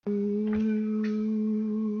We're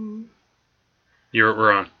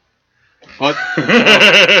on. What?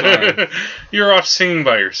 Oh, You're off singing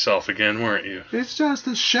by yourself again, weren't you? it's just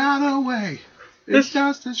a shot away. It's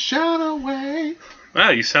just a shot away. Wow,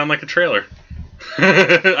 you sound like a trailer.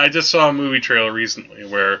 I just saw a movie trailer recently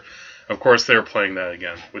where, of course, they were playing that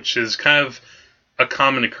again, which is kind of a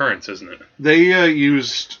common occurrence, isn't it? They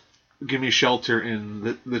used Gimme Shelter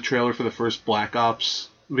in the trailer for the first Black Ops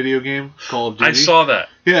video game, Call of Duty. I saw that.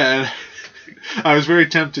 Yeah, I was very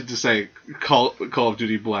tempted to say Call of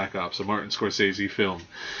Duty Black Ops, a Martin Scorsese film.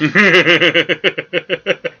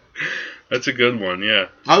 That's a good one, yeah.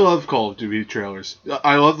 I love Call of Duty trailers.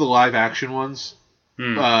 I love the live action ones,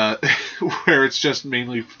 where it's just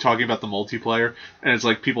mainly talking about the multiplayer, and it's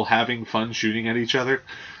like people having fun shooting at each other.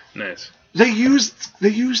 Nice. They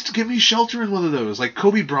used Gimme Shelter in one of those. Like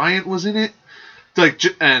Kobe Bryant was in it. Like,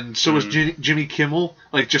 and so was Jimmy Kimmel,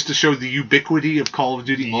 like just to show the ubiquity of Call of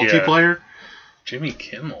Duty multiplayer. Jimmy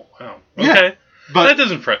Kimmel, wow. Okay, yeah, but that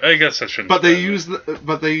doesn't. I guess I shouldn't. But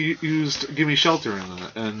they used Gimme Shelter in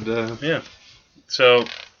that, and yeah. So, all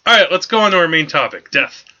right, let's go on to our main topic: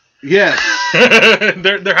 death. Yes.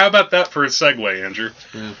 How about that for a segue, Andrew?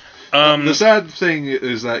 Yeah. The sad thing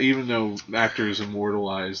is that even though actors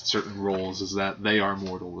immortalized certain roles, is that they are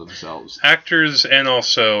mortal themselves. Actors, and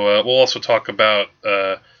also we'll also talk about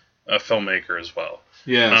a filmmaker as well.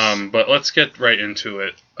 Yes. But let's get right into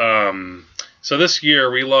it. So this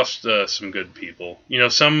year we lost some good people. You know,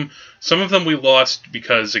 some of them we lost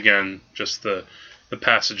because, again, just the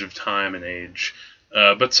passage of time and age.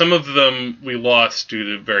 But some of them we lost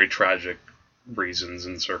due to very tragic reasons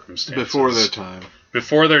and circumstances.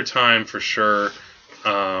 Before their time, for sure.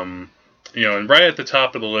 You know, and right at the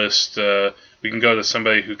top of the list, we can go to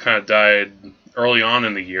somebody who kind of died early on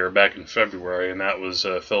in the year, back in February, and that was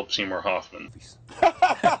Philip Seymour Hoffman.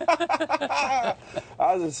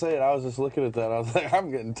 I was just saying, I was just looking at that. I was like, I'm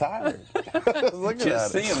getting tired.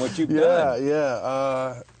 Just seeing what you've done.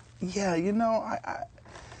 Yeah, you know,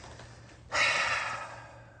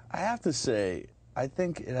 I have to say, I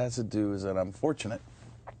think it has to do with that I'm fortunate.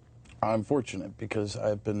 I'm fortunate because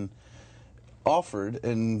I've been offered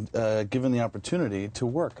and given the opportunity to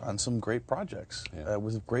work on some great projects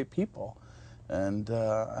with great people. And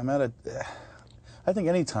I'm at I think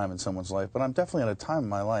any time in someone's life, but I'm definitely at a time in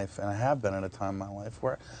my life, and I have been at a time in my life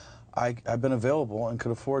where I've been available and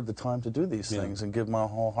could afford the time to do these things and give my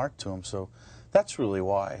whole heart to them. So that's really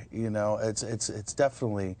why. You know, it's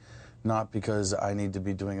definitely not because I need to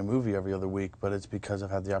be doing a movie every other week, but it's because I've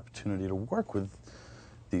had the opportunity to work with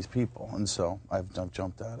these people, and so I've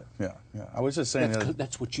jumped at it. Yeah. I was just saying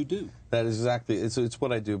that's what you do. That is exactly. It's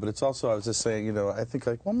what I do, but it's also I was just saying. You know, I think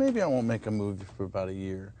like, well, maybe I won't make a movie for about a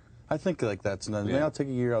year. I think like that's nice. Maybe I'll take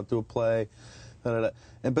a year. I'll do a play. But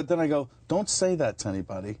then I go, don't say that to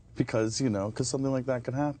anybody because something like that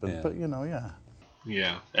could happen. Yeah. But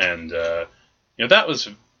Yeah. And you know, that was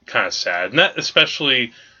kind of sad, and that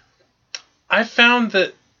especially, I found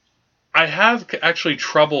that I have actually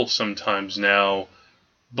trouble sometimes now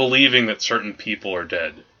believing that certain people are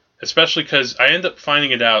dead, especially because I end up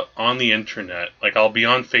finding it out on the internet. Like, I'll be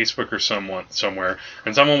on Facebook or somewhere,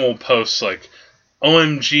 and someone will post like,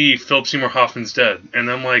 "OMG, Philip Seymour Hoffman's dead," and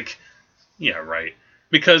I'm like, yeah, right.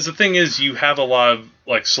 Because the thing is, you have a lot of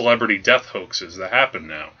like celebrity death hoaxes that happen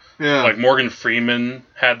now. Yeah. Like Morgan Freeman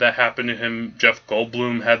had that happen to him. Jeff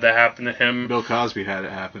Goldblum had that happen to him. Bill Cosby had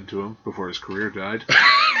it happen to him before his career died.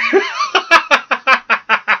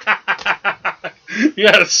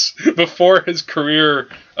 Yes, before his career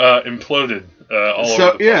imploded all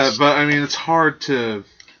over the place. Yeah, but I mean, it's hard to...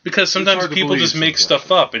 Because sometimes people just make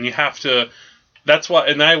stuff up, and you have to... That's why...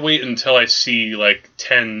 And I wait until I see, like,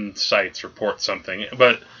 10 sites report something.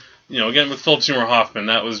 But, again, with Philip Seymour Hoffman,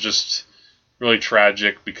 that was just really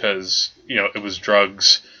tragic because, it was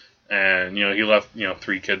drugs, and, he left,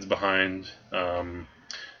 3 kids behind.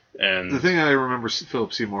 And the thing I remember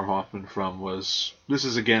Philip Seymour Hoffman from was, this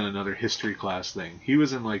is again another history class thing. He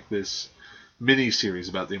was in like this mini series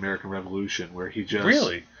about the American Revolution where he just...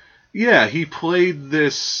 Really? Yeah, he played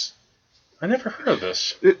this... I never heard of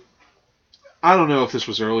this. I don't know if this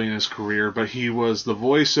was early in his career, but he was the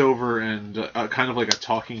voiceover and kind of like a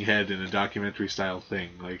talking head in a documentary style thing.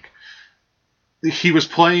 Like, he was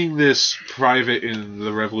playing this private in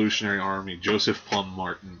the Revolutionary Army, Joseph Plum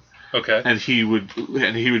Martin. Okay. And he would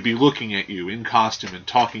be looking at you in costume and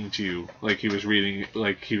talking to you like he was reading,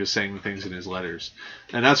 like he was saying the things in his letters.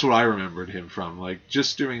 And that's what I remembered him from, like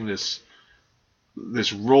just doing this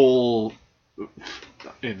role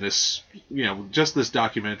in this, just this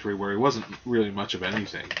documentary where he wasn't really much of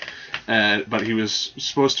anything, but he was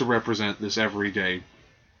supposed to represent this everyday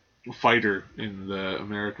fighter in the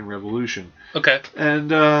American Revolution. Okay.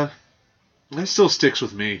 And that still sticks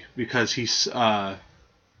with me because he's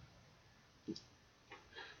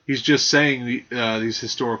just saying these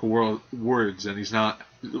historical words, and he's not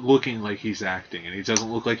looking like he's acting, and he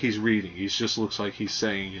doesn't look like he's reading. He just looks like he's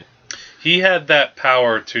saying it. He had that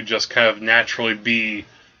power to just kind of naturally be,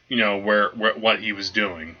 where what he was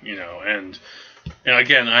doing, and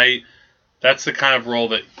again, that's the kind of role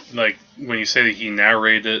that, like, when you say that he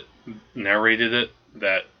narrated it,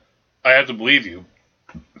 that I have to believe you,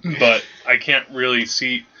 but I can't really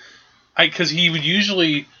see, because he would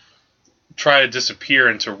usually try to disappear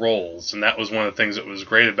into roles, and that was one of the things that was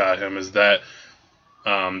great about him, is that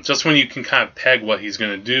just when you can kind of peg what he's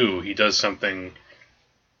going to do, he does something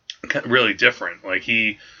really different. Like,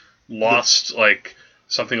 he lost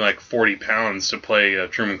something like 40 pounds to play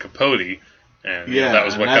Truman Capote, and that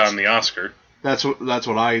was what got him the Oscar. That's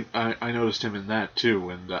what I noticed him in that too,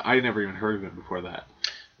 and I never even heard of him before that.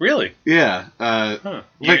 Really? Yeah.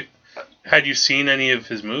 Had you seen any of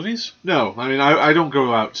his movies? No, I mean I don't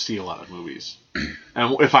go out to see a lot of movies,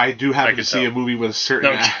 and if I do happen to see a movie with a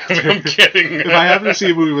certain actor, I'm kidding. If I happen to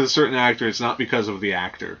see a movie with a certain actor, it's not because of the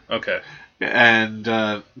actor. Okay. And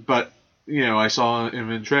but I saw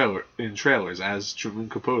him in trailers as Truman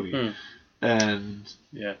Capote, and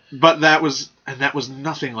but that was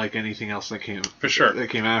nothing like anything else that came for sure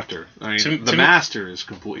that came after. I mean, The Master is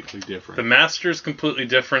completely different. The Master is completely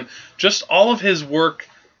different. Just all of his work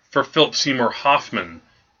for Philip Seymour Hoffman,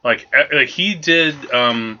 like he did.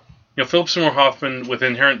 Philip Seymour Hoffman, with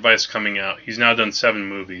Inherent Vice coming out, he's now done 7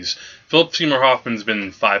 movies. Philip Seymour Hoffman's been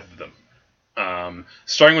in 5 of them.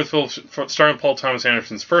 Starting with Paul Thomas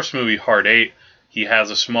Anderson's first movie, Hard 8, he has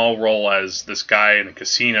a small role as this guy in a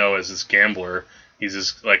casino, as this gambler. He's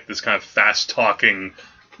this kind of fast-talking,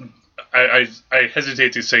 I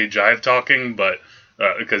hesitate to say jive-talking, but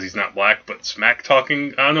because he's not black, but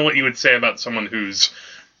smack-talking. I don't know what you would say about someone who's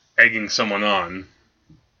egging someone on.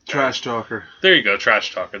 Trash talker. There you go,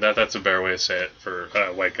 trash talker. That's a better way to say it for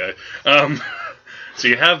a white guy. So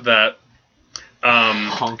you have that.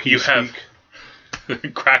 Honky you speak.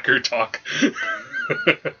 Have cracker talk.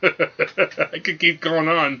 I could keep going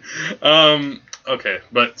on. Okay,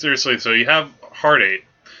 but seriously, so you have Hard 8.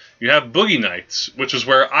 You have Boogie Nights, which is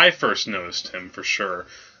where I first noticed him for sure.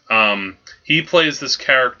 He plays this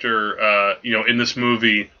character, in this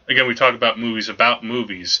movie. Again, we talk about movies.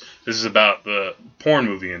 This is about the porn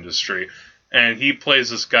movie industry. And he plays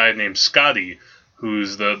this guy named Scotty,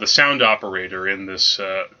 who's the sound operator in this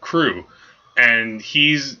crew. And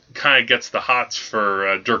he's kind of gets the hots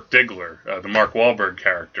for Dirk Diggler, the Mark Wahlberg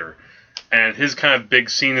character. And his kind of big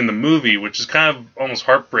scene in the movie, which is kind of almost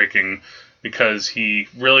heartbreaking, because he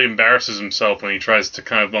really embarrasses himself when he tries to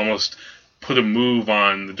kind of almost put a move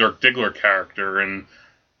on the Dirk Diggler character, and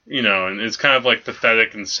and it's kind of like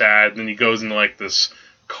pathetic and sad. And then he goes into this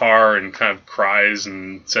car and kind of cries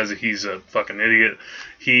and says that he's a fucking idiot.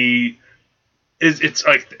 It's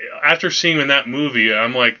like, after seeing him in that movie,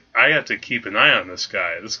 I'm like, I have to keep an eye on this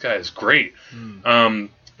guy. This guy is great. And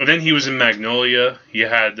then he was in Magnolia. He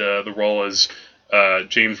had the role as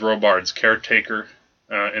James Robard's caretaker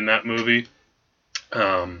in that movie.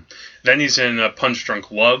 Then he's in Punch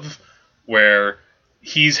Drunk Love, where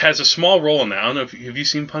he has a small role in that. I don't know have you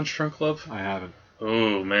seen Punch Drunk Love? I haven't.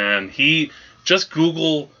 Oh man, just go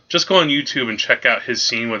on YouTube and check out his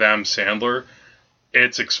scene with Adam Sandler.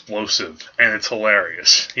 It's explosive and it's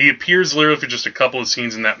hilarious. He appears literally for just a couple of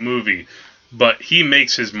scenes in that movie, but he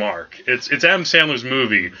makes his mark. It's Adam Sandler's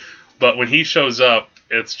movie, but when he shows up,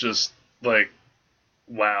 it's just like,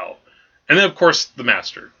 wow. And then of course The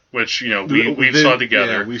Master, which we saw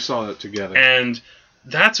together. Yeah, we saw it together. And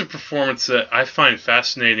that's a performance that I find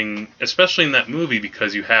fascinating, especially in that movie,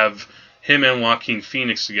 because you have him and Joaquin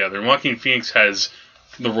Phoenix together. And Joaquin Phoenix has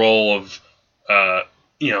the role of,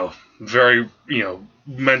 very,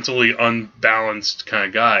 mentally unbalanced kind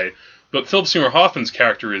of guy. But Philip Seymour Hoffman's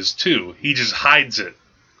character is too. He just hides it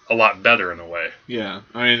a lot better in a way. Yeah,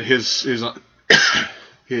 I mean his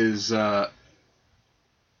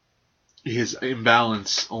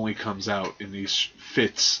imbalance only comes out in these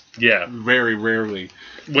fits. Yeah. Very rarely.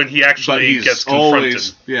 When he actually gets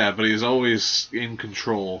confronted. But he's always in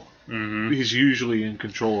control. Mm-hmm. He's usually in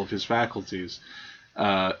control of his faculties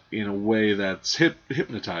in a way that's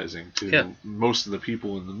hypnotizing to most of the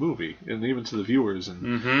people in the movie, and even to the viewers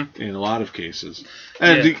in a lot of cases.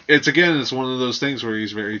 And it's one of those things where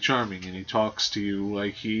he's very charming, and he talks to you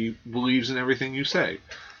like he believes in everything you say.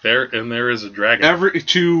 There is a dragon.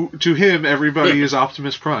 To him, everybody is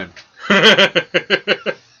Optimus Prime.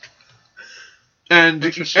 And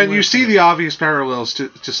you see the obvious parallels to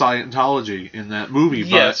Scientology in that movie.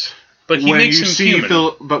 Yes, but he makes him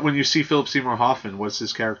human. But when you see Philip Seymour Hoffman, what's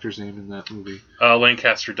his character's name in that movie?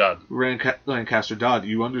 Lancaster Dodd. Lancaster Dodd.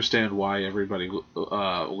 You understand why everybody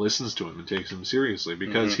listens to him and takes him seriously,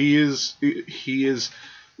 because he is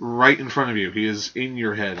right in front of you. He is in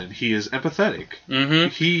your head, and he is empathetic. Mm-hmm.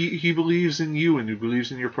 He believes in you, and he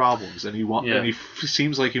believes in your problems, and he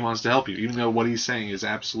seems like he wants to help you, even though what he's saying is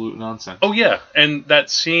absolute nonsense. Oh yeah, and that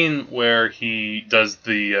scene where he does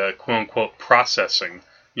the quote unquote processing,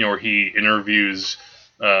 where he interviews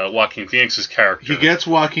Joaquin Phoenix's character. He gets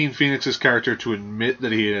Joaquin Phoenix's character to admit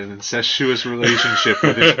that he had an incestuous relationship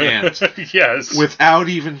with his aunt. Yes. Without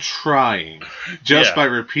even trying. Just by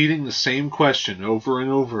repeating the same question over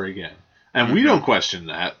and over again. And we don't question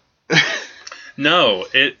that. No,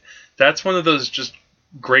 that's one of those just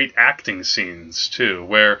great acting scenes, too,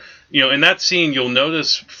 where, in that scene, you'll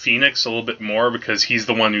notice Phoenix a little bit more because he's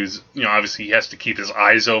the one who's, obviously he has to keep his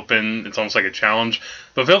eyes open. It's almost like a challenge.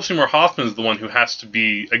 But Philip Seymour Hoffman is the one who has to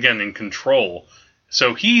be, again, in control.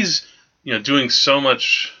 So he's, doing so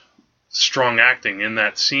much strong acting in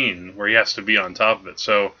that scene where he has to be on top of it.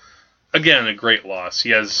 So, again, a great loss. He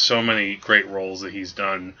has so many great roles that he's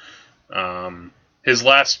done. His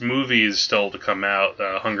last movie is still to come out,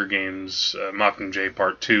 Hunger Games, Mockingjay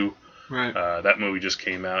Part 2. Right. That movie just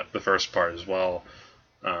came out, the first part as well.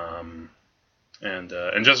 And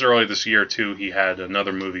just earlier this year, too, he had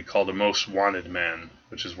another movie called A Most Wanted Man,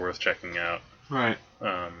 which is worth checking out. Right.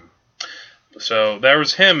 So there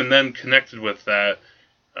was him, and then connected with that,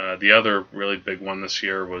 the other really big one this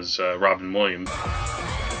year was Robin Williams.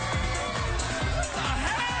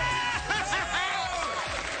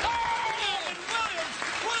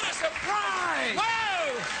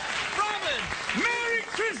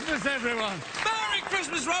 Everyone. Merry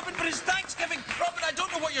Christmas, Robin, but it's Thanksgiving. Robin, I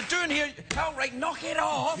don't know what you're doing here. All right, knock it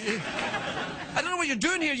off. I don't know what you're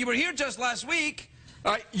doing here. You were here just last week.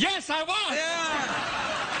 Yes, I was.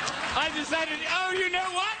 Yeah. I decided, you know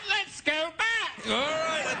what? Let's go back. All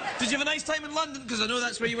right. Did you have a nice time in London? Because I know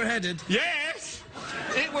that's where you were headed. Yes.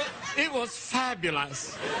 It was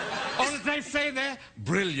fabulous. Or as they say there,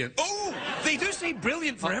 brilliant. Oh, they do say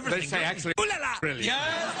brilliant for everything. They say actually, ooh la la. Brilliant.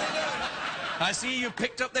 Yes, they do. I see you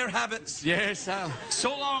picked up their habits. Yes,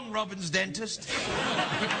 So long, Robin's dentist.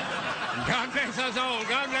 God bless us all.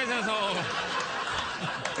 God bless us all.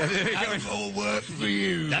 That all work for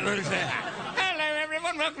you. Hello,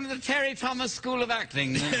 everyone. Welcome to the Terry Thomas School of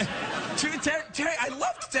Acting. Terry, I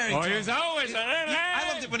loved Terry. Oh, he's always.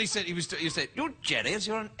 I loved it when he said, you said, Jerry,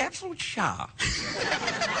 you're an absolute shark.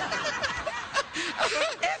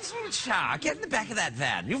 Absolute shark. Get in the back of that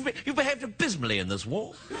van. You've behaved abysmally in this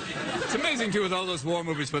war. It's amazing, too, with all those war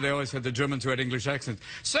movies where they always had the Germans who had English accents.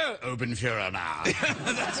 So, Obenführer now.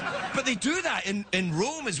 But they do that in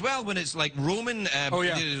Rome as well, when it's like Roman...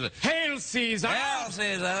 Hail, Caesar! Hail,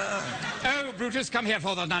 Caesar! Oh, Brutus, come here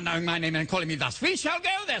for the not knowing my name and calling me thus. We shall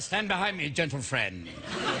go there. Stand behind me, gentle friend.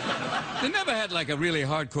 They never had, like, a really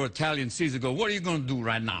hardcore Italian Caesar go, what are you going to do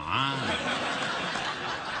right now, huh?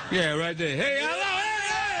 Yeah, right there. Hey, hello!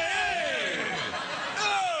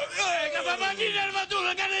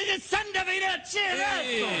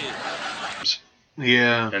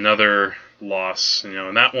 Yeah. Another loss,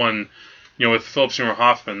 and that one, with Philip Seymour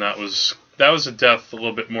Hoffman, that was a death a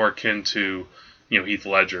little bit more akin to, Heath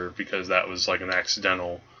Ledger, because that was like an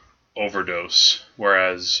accidental overdose,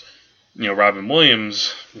 whereas, Robin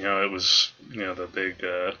Williams, it was, the big.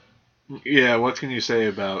 Yeah, what can you say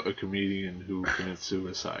about a comedian who commits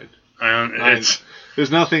suicide?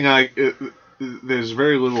 There's nothing there's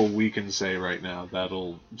very little we can say right now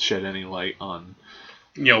that'll shed any light on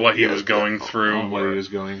what he was going through. What he was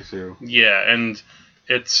going through. Yeah, and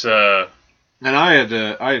it's and I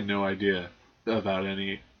had no idea about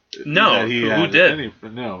any. No, who did?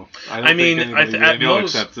 No, I mean, I know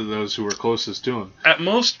except to those who were closest to him. At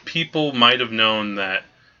most, people might have known that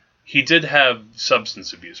he did have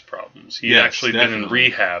substance abuse problems. He had actually been in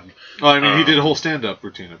rehab. Well, I mean, he did a whole stand-up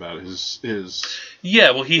routine about his.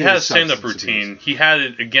 Yeah, well, he had a stand-up routine. Abuse. He had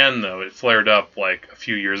it again, though. It flared up like a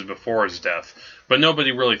few years before his death, but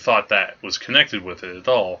nobody really thought that was connected with it at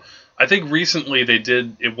all. I think recently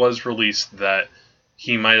it was released that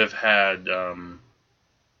he might have had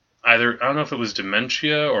either, I don't know if it was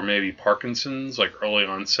dementia or maybe Parkinson's, like early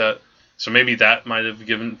onset. So maybe that might have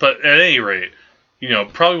given, but at any rate,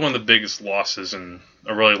 probably one of the biggest losses in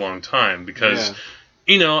a really long time because,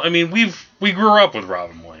 I mean, we grew up with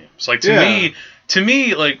Robin Williams. Like, to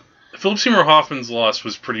me, like, Philip Seymour Hoffman's loss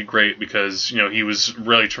was pretty great because, he was a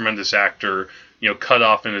really tremendous actor, cut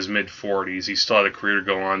off in his mid-40s. He still had a career to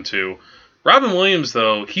go on to. Robin Williams,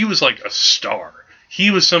 though, he was like a star. he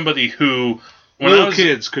was somebody who... Little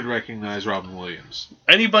kids could recognize Robin Williams.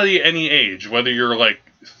 Anybody any age, whether you're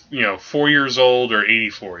 4 years old or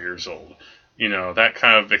 84 years old. That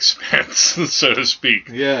kind of expanse, so to speak.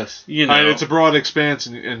 Yes. It's a broad expanse,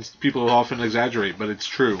 and people often exaggerate, but it's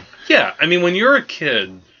true. Yeah, I mean, when you're a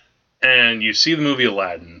kid and you see the movie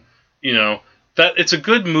Aladdin, that it's a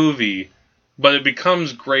good movie, but it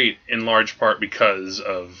becomes great in large part because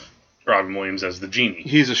of Robin Williams as the genie.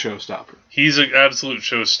 He's a showstopper. He's an absolute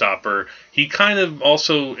showstopper. He kind of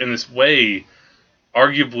also, in this way,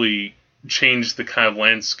 arguably changed the kind of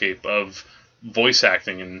landscape of voice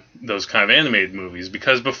acting in those kind of animated movies,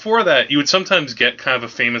 because before that you would sometimes get kind of a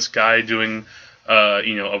famous guy doing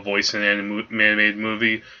a voice in an animated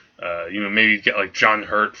movie. Maybe you'd get like John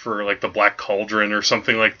Hurt for like the Black Cauldron or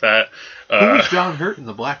something like that. Who was John Hurt in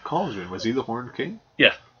the Black Cauldron? Was he the Horned King?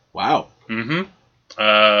 Yeah. Wow. Mm-hmm.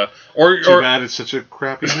 Too bad it's such a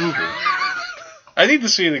crappy movie. I need to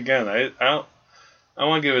see it again. I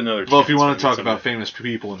want to give it another chance. Well, if you want to talk about famous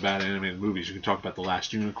people in bad animated movies, you can talk about The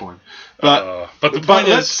Last Unicorn. But the point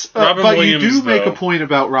is, Robin Williams, you do make a point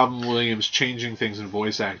about Robin Williams changing things in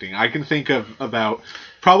voice acting. I can think of about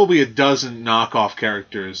probably a dozen knockoff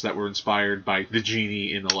characters that were inspired by the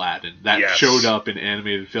genie in Aladdin that showed up in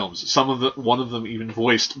animated films. One of them even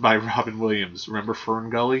voiced by Robin Williams. Remember Fern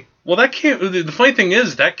Gully? Well, the funny thing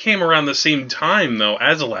is that came around the same time though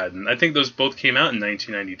as Aladdin. I think those both came out in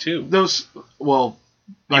 1992.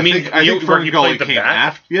 I think Fern Gully came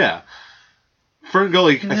after. Yeah. Fern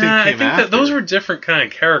Gully, I think after. Those were different kind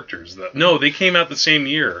of characters, though. No, they came out the same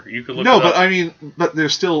year. You could look. No, but but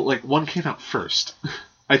there's still one came out first.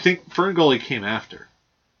 I think Fern Gully came after.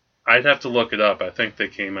 I'd have to look it up. I think they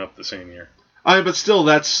came out the same year. But still,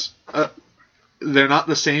 that's they're not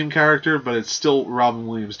the same character, but it's still Robin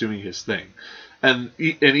Williams doing his thing. And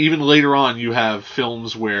even later on, you have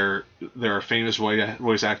films where there are famous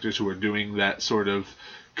voice actors who are doing that sort of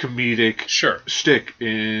comedic shtick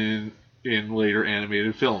in later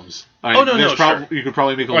animated films. You could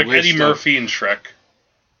probably make a list like Eddie Murphy in Shrek.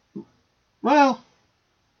 Well,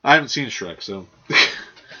 I haven't seen Shrek, so...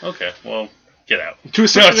 Okay, well, get out. To a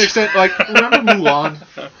certain extent, remember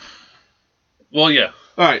Mulan? Well, yeah.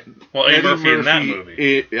 All right. Well, Eddie Murphy in that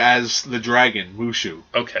movie as the dragon Mushu.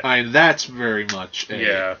 Okay. That's very much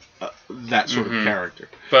that sort of character.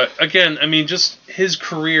 But again, just his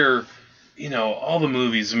career, all the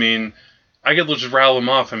movies. I could just rattle them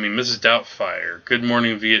off. Mrs. Doubtfire, Good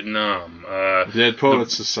Morning Vietnam, The Dead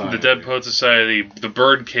Poets Society, The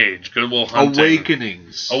Birdcage, Good Will Hunting,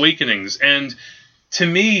 Awakenings, and to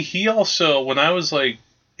me, he also, when I was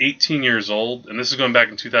 18 years old, and this is going back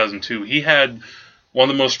in 2002, he had one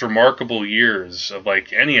of the most remarkable years of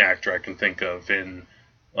any actor I can think of in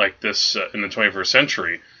this in the 21st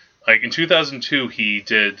century. In 2002, he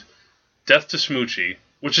did Death to Smoochie,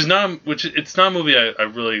 it's not a movie I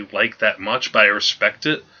really like that much, but I respect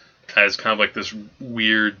it as kind of this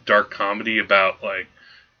weird dark comedy about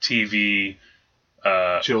TV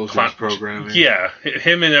children's programming. Yeah,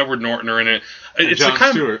 him and Edward Norton are in it. It's Jon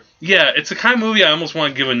Stewart. It's the kind of movie I almost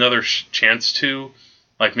want to give another chance to.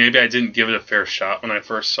 Maybe I didn't give it a fair shot when I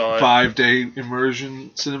first saw it. 5-day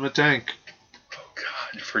immersion cinema tank. Oh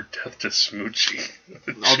God, for Death to Smoochie.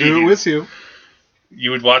 I'll do it with you.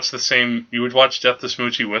 You would watch Death to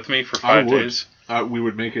Smoochie with me for 5 days? We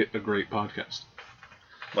would make it a great podcast.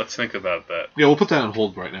 Let's think about that. Yeah, we'll put that on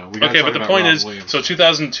hold right now. Okay, but the point is, so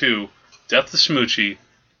 2002, Death to Smoochie,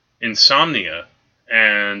 Insomnia,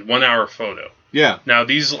 and 1 Hour Photo. Yeah. Now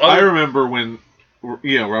these other... I remember when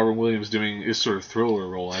Robert Williams doing his sort of thriller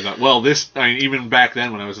role. I thought, even back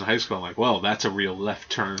then when I was in high school, I'm like, well, that's a real left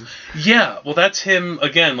turn. Yeah, well, that's him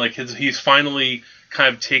again. He's finally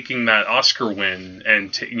kind of taking that Oscar win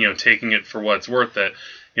and taking it for what it's worth. That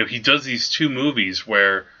he does these two movies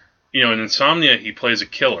where in Insomnia he plays a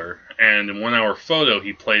killer, and in 1 Hour Photo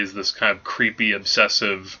he plays this kind of creepy,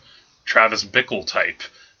 obsessive Travis Bickle type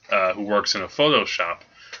who works in a photo shop,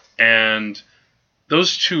 and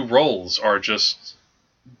those two roles are just...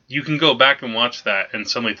 You can go back and watch that and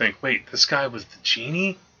suddenly think, wait, this guy was the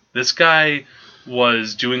genie? This guy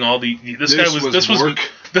was doing all the... This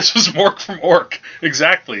was Mork from Ork.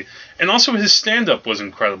 Exactly. And also his stand-up was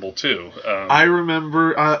incredible, too. I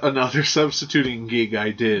remember another substituting gig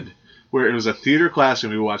I did, where it was a theater class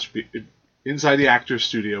and we watched Inside the Actors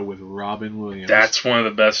Studio with Robin Williams. That's one of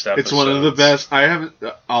the best episodes. It's one of the best. I haven't...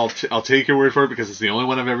 I'll take your word for it because it's the only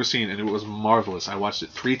one I've ever seen, and it was marvelous. I watched it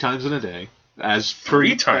 3 times in a day.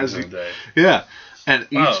 Three times in a day? Yeah. And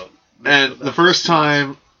the first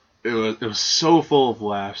time, it was so full of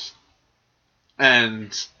laughs.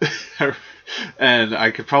 And And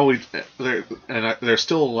I could probably there's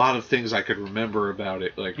still a lot of things I could remember about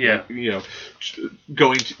it, like when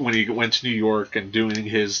he went to New York and doing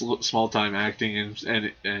his small time acting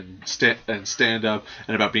and stand up,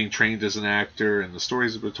 and about being trained as an actor, and the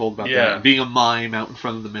stories that were told about that, and being a mime out in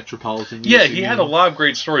front of the Metropolitan Museum. Yeah, he had a lot of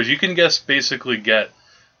great stories. You can basically get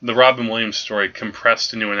the Robin Williams story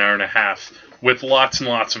compressed into an hour and a half with lots and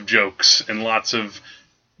lots of jokes and lots of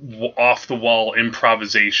off-the-wall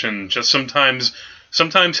improvisation. Just sometimes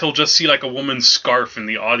he'll just see like a woman's scarf in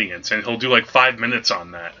the audience, and he'll do like 5 minutes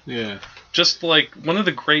on that. Yeah. Just like one of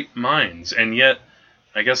the great minds, and yet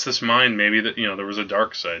I guess this mind, maybe that there was a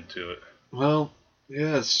dark side to it. Well,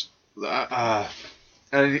 yes,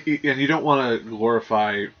 and you don't want to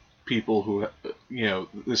glorify people who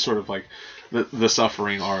this sort of like the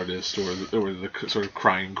suffering artist or the sort of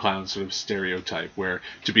crying clown sort of stereotype, where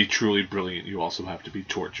to be truly brilliant you also have to be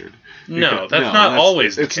tortured. That's not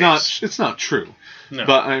always the case. It's not true. No.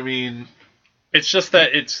 But I mean, it's just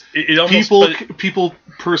that it almost people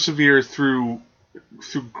persevere through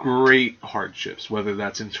great hardships, whether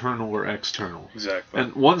that's internal or external. Exactly.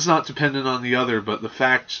 And one's not dependent on the other, but the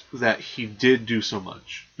fact that he did do so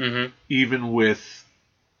much, even with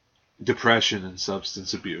depression and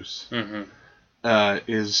substance abuse,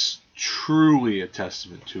 is truly a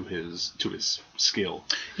testament to his skill.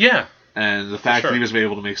 Yeah. And the fact that he was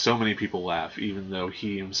able to make so many people laugh, even though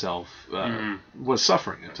he himself was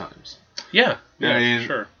suffering at times. Yeah. I mean,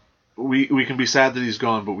 sure. We can be sad that he's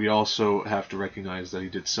gone, but we also have to recognize that he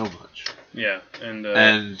did so much. Yeah, and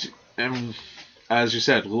as you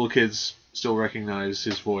said, little kids still recognize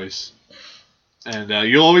his voice, and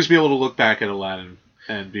you'll always be able to look back at Aladdin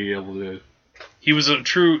and be able to. He was a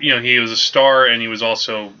true, he was a star, and he was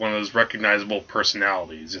also one of those recognizable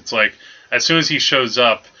personalities. It's like as soon as he shows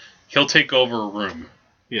up, he'll take over a room.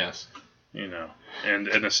 Yes. And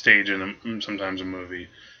a stage and sometimes a movie,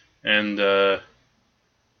 and.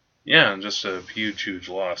 Yeah, just a huge, huge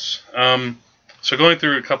loss. So going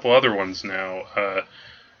through a couple other ones now.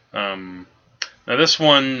 Now this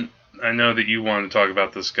one, I know that you want to talk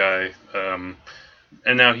about this guy. And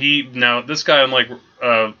now this guy, unlike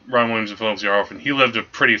Ron Williams and Philip Seymour Hoffman, he lived a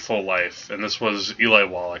pretty full life. And this was Eli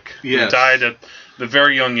Wallach. Yes. Who died at the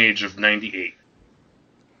very young age of 98.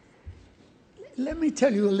 Let me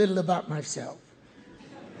tell you a little about myself.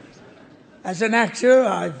 As an actor,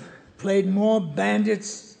 I've played more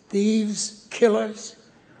bandits, thieves, killers,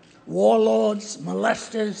 warlords,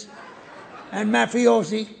 molesters, and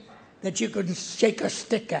mafiosi that you could shake a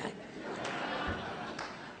stick at.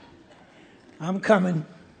 I'm coming.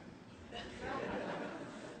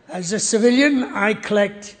 As a civilian, I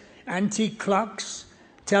collect antique clocks,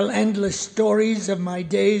 tell endless stories of my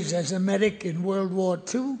days as a medic in World War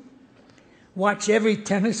II, watch every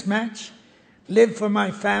tennis match, live for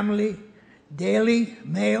my family, daily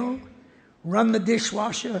mail, run the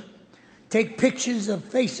dishwasher, take pictures of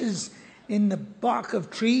faces in the bark of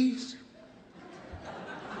trees.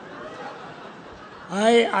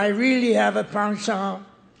 I really have a penchant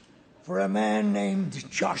for a man named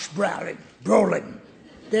Josh Brolin.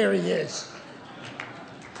 There he is.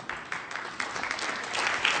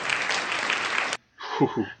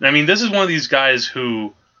 I mean, this is one of these guys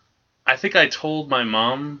who I think I told my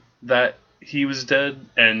mom that he was dead,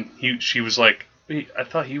 and she was like, "Wait, I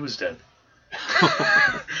thought he was dead."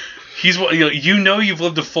 He's you've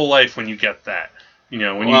lived a full life when you get that.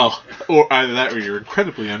 Or either that or you're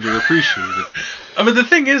incredibly underappreciated. I mean, the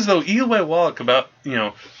thing is though, Eli Wallach,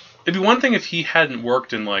 it'd be one thing if he hadn't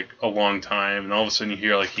worked in like a long time, and all of a sudden you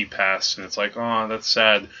hear like he passed, and it's like, oh, that's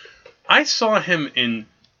sad. I saw him in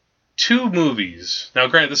 2 movies. Now,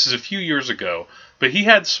 granted, this is a few years ago, but he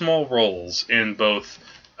had small roles in both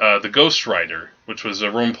The Ghost Rider, which was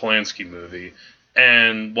a Roman Polanski movie,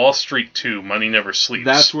 and Wall Street 2, Money Never Sleeps.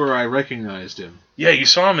 That's where I recognized him. Yeah, you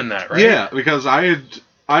saw him in that, right? Yeah, because I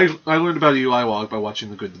learned about Eli Wallach by watching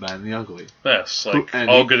The Good, the Bad, and the Ugly. Yes,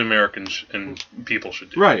 all good Americans and people should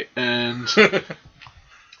do. Right, and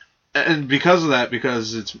and because of that,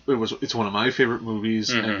 because it's one of my favorite movies,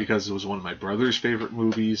 and because it was one of my brother's favorite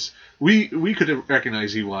movies, we could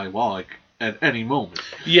recognize Eli Wallach at any moment.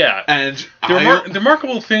 Yeah, and the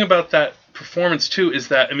remarkable thing about that performance too is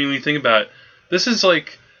that, I mean, when you think about it, this is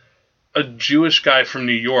like a Jewish guy from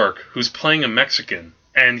New York who's playing a Mexican,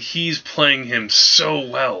 and he's playing him so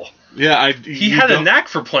well. Yeah, he had a knack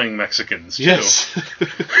for playing Mexicans too. Yes.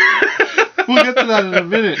 We'll get to that in a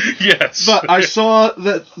minute. Yes, but I saw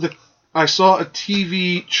a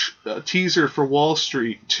TV teaser for Wall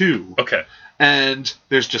Street 2. Okay. And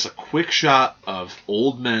there's just a quick shot of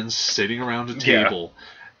old men sitting around a table.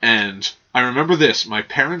 And I remember this. My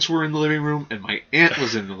parents were in the living room, and my aunt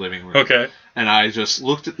was in the living room. Okay. And I just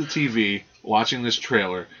looked at the TV, watching this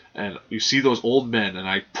trailer, and you see those old men, and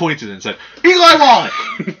I pointed and said, Eli Wallach!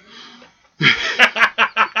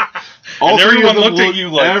 And everyone looked at you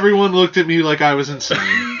like... Everyone looked at me like I was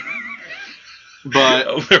insane.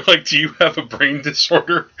 But they're like, do you have a brain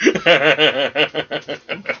disorder? They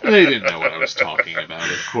didn't know what I was talking about,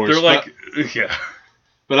 of course. They're like, yeah.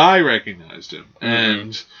 But I recognized him.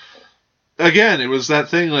 And again, it was that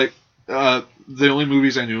thing, like, the only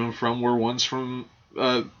movies I knew him from were ones from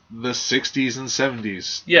the 60s and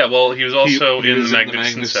 70s. Yeah, well, he was also he in was the in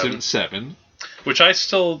Magnificent Seven. Which I'm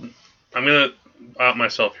going to out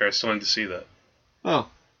myself here. I still need to see that. Oh.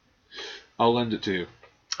 I'll lend it to you.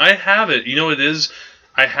 I have it. You know what it is?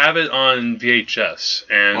 I have it on VHS.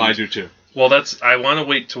 And I do too. Well, I want to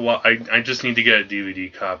wait to watch. I just need to get a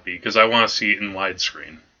DVD copy because I want to see it in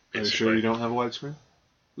widescreen. Are you sure you don't have a widescreen?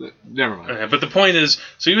 Never mind. But the point is,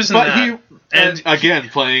 so he was in that. And again,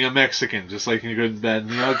 playing a Mexican, just like in The Good, Bad,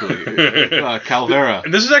 and the Ugly. Calvera.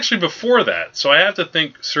 And this is actually before that, so I have to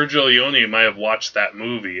think Sergio Leone might have watched that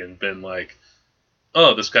movie and been like,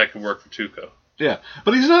 oh, this guy could work for Tuco. Yeah,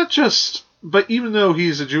 but he's not just... But even though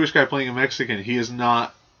he's a Jewish guy playing a Mexican, he is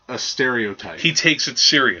not a stereotype. He takes it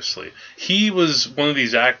seriously. He was one of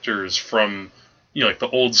these actors from... like the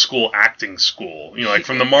old school acting school, like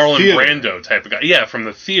from the Marlon Brando type of guy. Yeah, from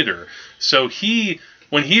the theater. So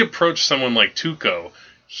when he approached someone like Tuco,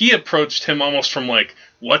 he approached him almost from like,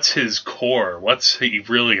 what's his core? What's he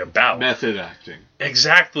really about? Method acting.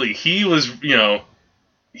 Exactly. He was,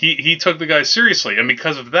 he took the guy seriously. And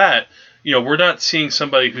because of that, we're not seeing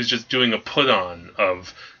somebody who's just doing a put on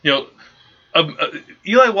of,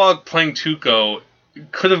 Eli Wallach playing Tuco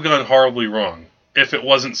could have gone horribly wrong. If it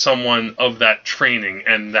wasn't someone of that training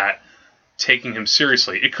and that taking him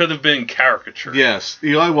seriously. It could have been caricature. Yes,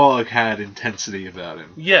 Eli Wallach had intensity about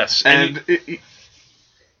him. Yes. And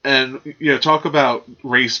talk about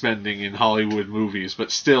race bending in Hollywood movies,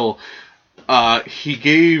 but still, he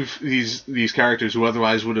gave these characters who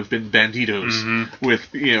otherwise would have been banditos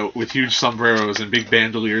with huge sombreros and big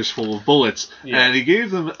bandoliers full of bullets, and he gave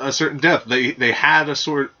them a certain depth. They had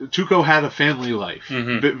Tuco had a family life,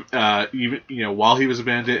 even while he was a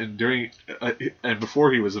bandit and during and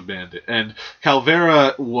before he was a bandit, and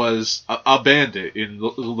Calvera was a bandit in the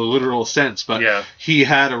literal sense, but he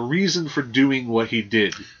had a reason for doing what he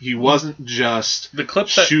did. He wasn't just the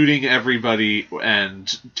clips shooting everybody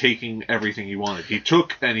and taking everything he wanted. He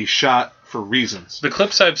took and he shot for reasons. The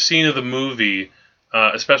clips I've seen of the movie,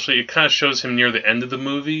 especially, it kind of shows him near the end of the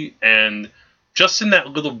movie, and just in that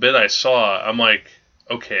little bit I saw, I'm like,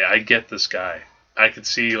 okay, I get this guy. I could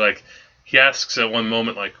see, like, he asks at one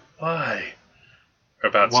moment, like, why?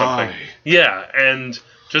 About something. Yeah, and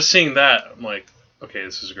just seeing that, I'm like, okay,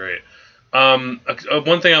 this is great. One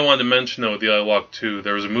thing I wanted to mention, though, with Eli Wallach, too,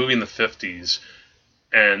 there was a movie in the 50s,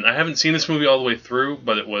 and I haven't seen this movie all the way through,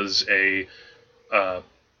 but it was a... why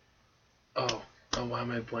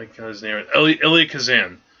am I blanking on his name? Elia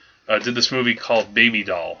Kazan did this movie called Baby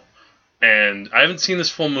Doll. And I haven't seen this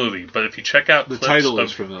full movie, but if you check out the title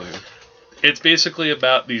is familiar. It's basically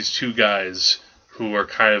about these two guys who are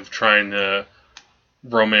kind of trying to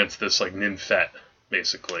romance this like nymphette,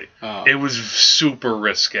 basically. Oh. It was super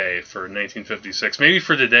risque for 1956. Maybe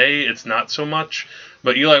for today it's not so much,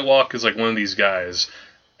 but Eli Wallach is like one of these guys,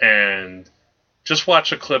 and just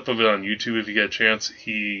watch a clip of it on YouTube if you get a chance.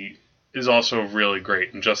 He is also really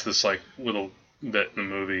great in just this like little bit in the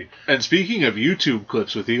movie. And speaking of YouTube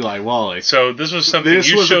clips with Eli Wallach, so this was something you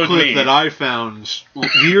showed me. This was a clip that I found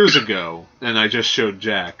years ago, and I just showed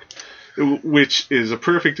Jack, which is a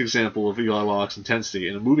perfect example of Eli Wallach's intensity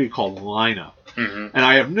in a movie called Lineup. Mm-hmm. And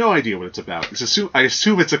I have no idea what it's about. I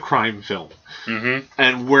assume it's a crime film. Mm-hmm.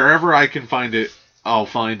 And wherever I can find it, I'll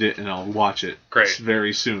find it and I'll watch it. Great.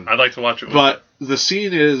 Very soon. I'd like to watch it. But the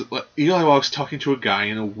scene is Eli Wallach's talking to a guy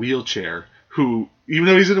in a wheelchair who, even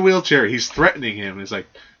though he's in a wheelchair, he's threatening him. He's like,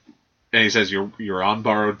 and he says, "You're on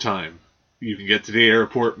borrowed time. You can get to the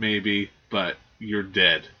airport maybe, but you're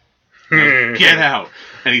dead. Like, get out!"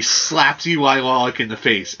 And he slaps Eli Wallach in the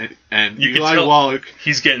face, and Eli Wallach,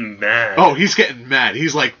 he's getting mad. Oh, he's getting mad.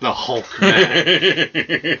 He's like the Hulk mad,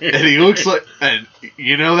 and he looks like, and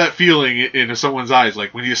you know that feeling in someone's eyes,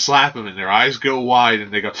 like when you slap them and their eyes go wide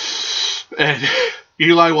and they go, and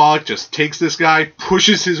Eli Wallach just takes this guy,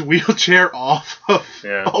 pushes his wheelchair off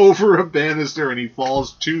over a banister, and he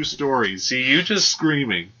falls 2 stories. See, you just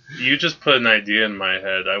screaming. You just put an idea in my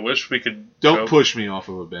head. I wish we could... Don't push me off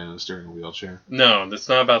of a banister in a wheelchair. No, it's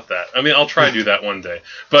not about that. I mean, I'll try to do that one day.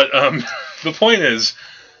 But the point is,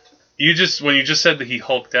 when you just said that he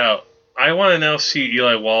hulked out, I want to now see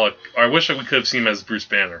Eli Wallach. I wish we could have seen him as Bruce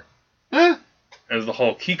Banner. As the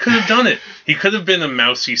Hulk. He could have done it. He could have been a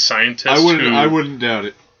mousy scientist. I wouldn't doubt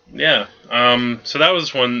it. Yeah. So that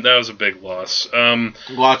was a big loss.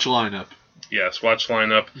 Watch lineup. Yes, watch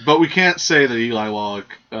lineup. But we can't say that Eli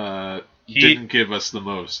Wallach didn't give us the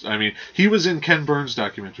most. I mean, he was in Ken Burns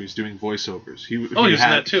documentaries doing voiceovers. He was in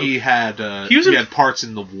that too. He had parts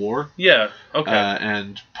in the war. Yeah. Okay.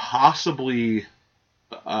 And possibly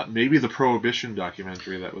maybe the Prohibition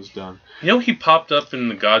documentary that was done. He popped up in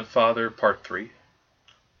The Godfather Part 3.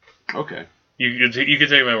 Okay. You could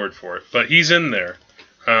take my word for it, but he's in there.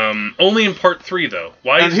 Only in Part 3 though.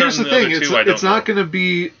 Why? And here's the thing: it's not going to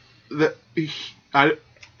be that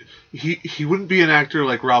he wouldn't be an actor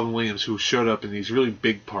like Robin Williams who showed up in these really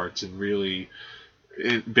big parts in really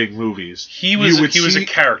big movies. He was a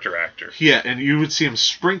character actor. Yeah, and you would see him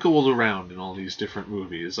sprinkled around in all these different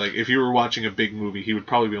movies. Like if you were watching a big movie, he would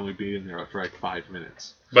probably only be in there for like 5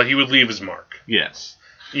 minutes. But he would leave his mark. Yes.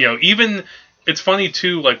 Even it's funny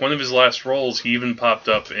too. Like one of his last roles, he even popped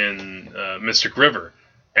up in Mystic River,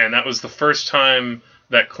 and that was the first time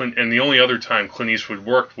that and the only other time Clint Eastwood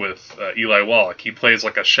worked with Eli Wallach. He plays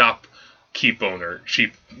like a owner,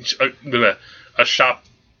 a shop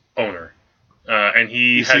owner, and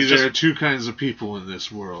there are two kinds of people in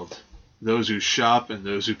this world: those who shop and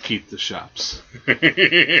those who keep the shops.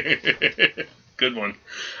 Good one.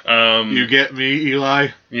 You get me, Eli?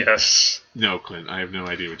 Yes. No, Clint. I have no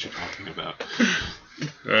idea what you're talking about.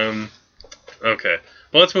 Okay.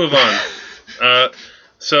 Well, let's move on.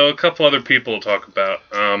 So a couple other people to talk about.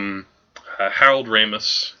 Harold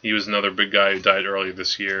Ramis. He was another big guy who died earlier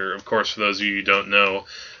this year. Of course, for those of you who don't know,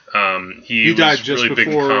 he died was just really big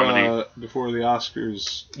in comedy. Before the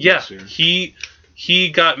Oscars. Yeah,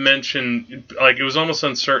 he got mentioned. Like it was almost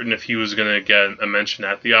uncertain if he was going to get a mention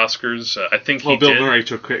at the Oscars. I think he did. Bill Murray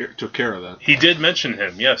took care of that. He did mention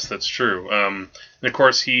him. Yes, that's true. And of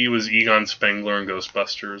course, he was Egon Spengler in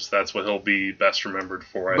Ghostbusters. That's what he'll be best remembered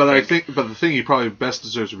for. But the thing he probably best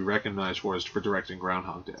deserves to be recognized for is for directing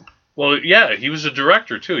Groundhog Day. Well, yeah, he was a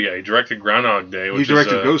director too. Yeah, he directed Groundhog Day. He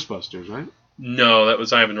directed Ghostbusters, right? No, that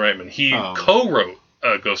was Ivan Reitman. He co-wrote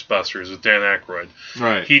Ghostbusters with Dan Aykroyd.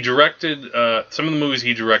 Right. He directed some of the movies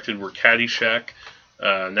he directed were Caddyshack,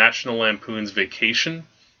 National Lampoon's Vacation,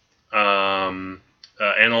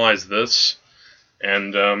 Analyze This,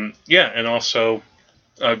 and and also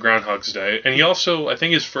Groundhog's Day. And he also, I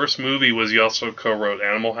think his first movie he also co-wrote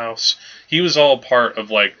Animal House. He was all part of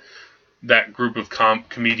like that group of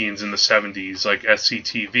comedians in the 70s, like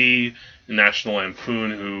SCTV, National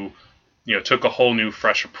Lampoon, who took a whole new,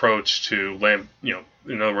 fresh approach to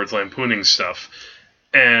in other words, lampooning stuff.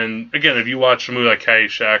 And again, if you watch a movie like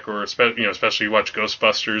Caddyshack, or especially you watch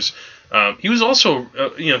Ghostbusters, he was also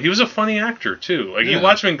he was a funny actor too. Like you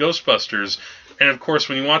watch him in Ghostbusters, and of course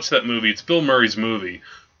when you watch that movie, it's Bill Murray's movie.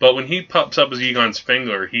 But when he pops up as Egon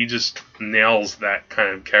Spengler, he just nails that kind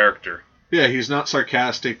of character. Yeah, he's not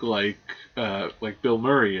sarcastic like Bill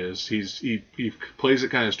Murray is. He plays it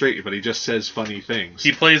kind of straight, but he just says funny things.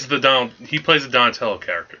 He plays the Donatello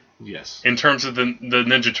character. Yes. In terms of the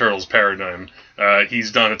Ninja Turtles paradigm,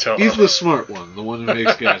 he's Donatello. He's the smart one, the one who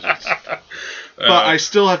makes gadgets. But I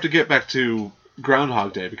still have to get back to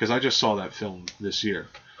Groundhog Day because I just saw that film this year.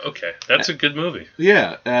 Okay, that's a good movie.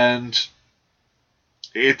 Yeah, and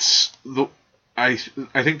it's I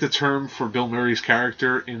think the term for Bill Murray's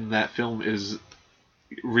character in that film is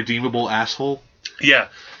redeemable asshole. Yeah,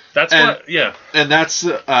 that's what. Yeah, and that's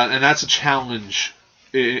a challenge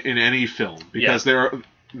in any film because there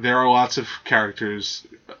are lots of characters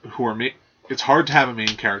who are. It's hard to have a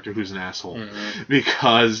main character who's an asshole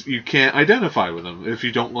because you can't identify with them if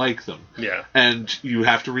you don't like them. Yeah, and you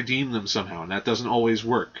have to redeem them somehow, and that doesn't always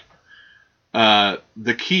work.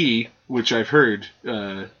 The key, which I've heard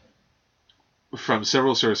from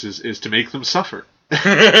several sources, is to make them suffer.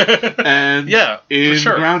 And in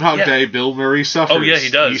Groundhog Day, Bill Murray suffers. Oh yeah, he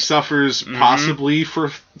does. He suffers possibly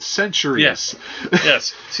for centuries. Yes.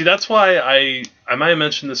 Yes. See, that's why I might have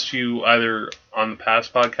mentioned this to you either on the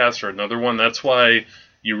past podcast or another one. That's why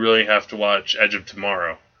you really have to watch Edge of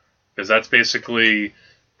Tomorrow, because that's basically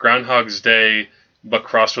Groundhog's Day but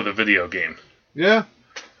crossed with a video game. Yeah.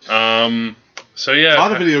 So yeah, a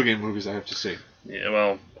lot of video game movies I have to say. Yeah.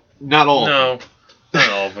 Well, not all. No, not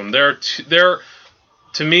all of them.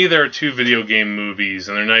 To me, there are two video game movies,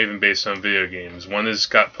 and they're not even based on video games. One is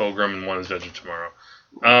Scott Pilgrim, and one is Edge of Tomorrow.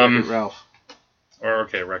 Wreck-It Ralph.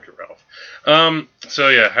 Wreck-It Ralph. So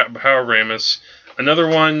yeah, Howard Ramis. Another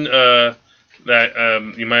one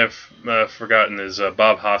that you might have forgotten is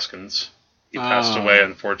Bob Hoskins. He passed away,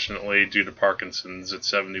 unfortunately, due to Parkinson's at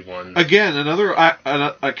 71. Again, another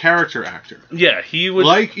a character actor. Yeah, he would...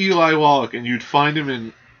 Like Eli Wallach, and you'd find him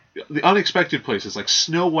in the unexpected places, like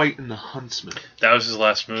Snow White and the Huntsman. That was his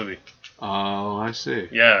last movie. Oh, I see.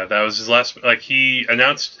 Yeah, that was his last... Like, he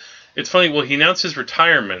announced... It's funny, well, he announced his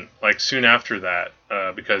retirement, like, soon after that,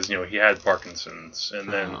 because, you know, he had Parkinson's,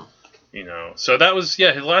 and then, you know... So that was...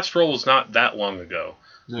 Yeah, his last role was not that long ago.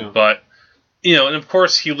 No. But, you know, and of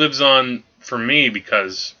course he lives on... For me,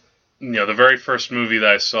 because, you know, the very first movie that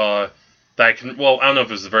I saw that I can... Well, I don't know if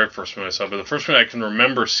it was the very first movie I saw, but the first one I can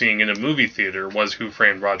remember seeing in a movie theater was Who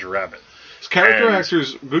Framed Roger Rabbit. Good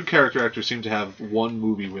character actors seem to have one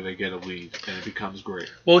movie where they get a lead, and it becomes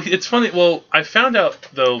great. Well, it's funny. Well, I found out,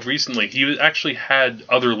 though, recently, he actually had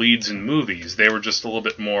other leads in movies. They were just a little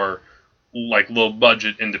bit more, like,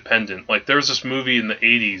 low-budget, independent. Like, there was this movie in the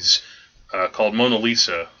 80s called Mona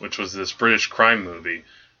Lisa, which was this British crime movie.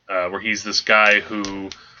 Where he's this guy who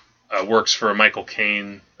works for Michael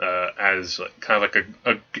Caine as kind of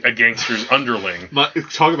like a gangster's underling.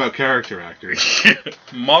 Talk about character actors.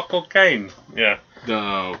 Michael Caine, yeah.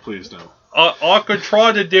 No, please don't. I could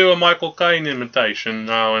try to do a Michael Caine imitation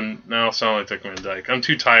now, and now I sound like Dick Van Dyke. I'm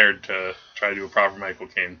too tired to try to do a proper Michael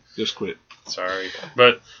Caine. Just quit. Sorry.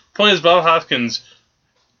 But the point is, Bob Hoskins,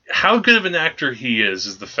 how good of an actor he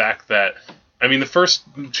is the fact that... I mean, the first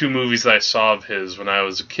two movies that I saw of his when I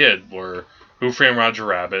was a kid were Who Framed Roger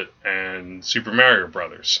Rabbit and Super Mario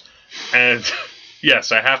Brothers. And,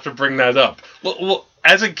 yes, I have to bring that up. Well,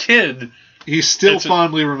 as a kid... He's still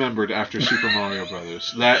fondly remembered after Super Mario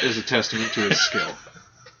Brothers. That is a testament to his skill.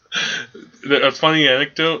 A funny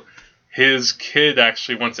anecdote, his kid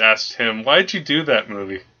actually once asked him, "Why'd you do that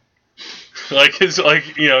movie?"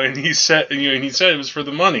 And he said it was for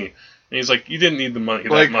the money. And he's like, "You didn't need the money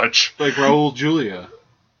that much." Like Raul Julia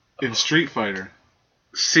in Street Fighter.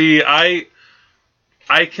 See, I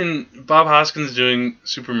can... Bob Hoskins doing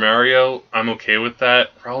Super Mario, I'm okay with that.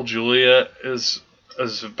 Raul Julia as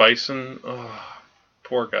Bison,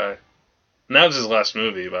 poor guy. And that was his last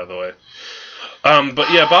movie, by the way.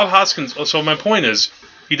 But yeah, Bob Hoskins... So my point is,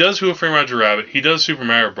 he does Who Framed Roger Rabbit, he does Super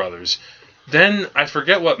Mario Brothers. Then, I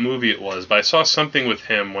forget what movie it was, but I saw something with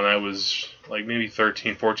him when I was... like maybe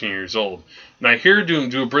 13, 14 years old. And I hear him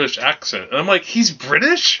do a British accent. And I'm like, he's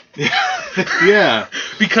British? Yeah.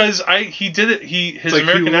 Because his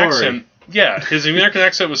American accent... Yeah, his American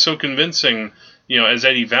accent was so convincing, you know, as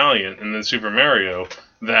Eddie Valiant in the Super Mario,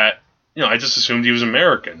 that, you know, I just assumed he was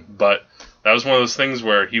American. But that was one of those things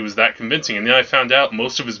where he was that convincing. And then I found out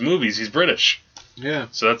most of his movies, he's British. Yeah.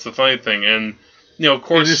 So that's the funny thing. And, you know, of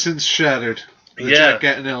course... Innocence Shattered. The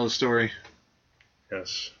jackgattanella story.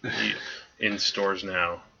 Yes. In stores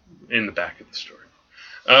now. In the back of the store.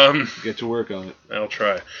 Get to work on it. I'll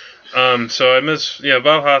try. So I miss... Yeah,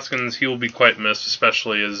 Bob Hoskins, he will be quite missed,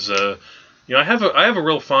 especially as... you know, I have a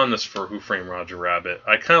real fondness for Who Framed Roger Rabbit.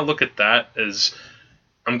 I kind of look at that as...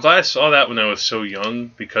 I'm glad I saw that when I was so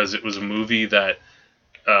young, because it was a movie that...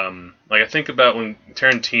 I think about when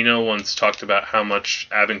Tarantino once talked about how much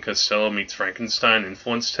Abbott and Costello Meets Frankenstein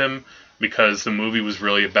influenced him, because the movie was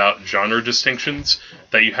really about genre distinctions,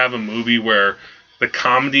 that you have a movie where the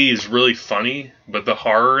comedy is really funny, but the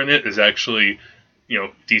horror in it is actually, you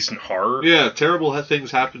know, decent horror. Yeah, terrible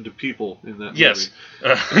things happen to people in that movie. Yes,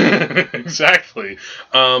 exactly.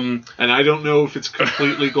 And I don't know if it's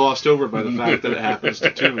completely glossed over by the fact that it happens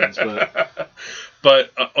to Toons, but...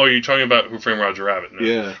 But, you're talking about Who Framed Roger Rabbit now?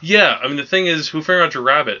 Yeah. Yeah, I mean, the thing is, Who Framed Roger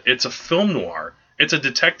Rabbit, it's a film noir. It's a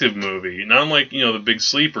detective movie, not unlike, you know, The Big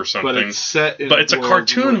Sleep or something. But it's set in a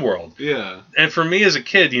cartoon world. Yeah. And for me as a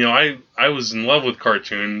kid, you know, I was in love with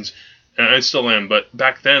cartoons, and I still am, but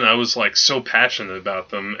back then I was, like, so passionate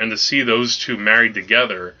about them, and to see those two married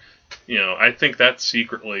together, you know, I think that's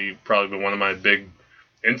secretly probably been one of my big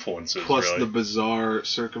influences. Plus really. The bizarre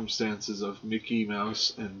circumstances of Mickey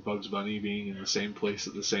Mouse and Bugs Bunny being in the same place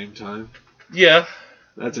at the same time. Yeah.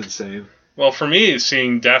 That's insane. Well, for me,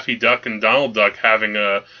 seeing Daffy Duck and Donald Duck having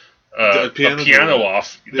a piano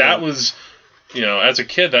off, that was, you know, as a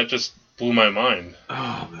kid, that just blew my mind.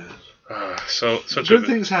 Oh, man. Such good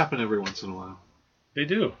things happen every once in a while. They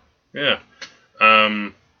do, yeah.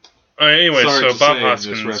 Anyway, Sorry so Bob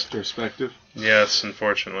Hoskins. In this retrospective. Yes,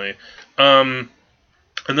 unfortunately.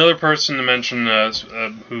 Another person to mention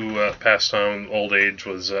who passed on old age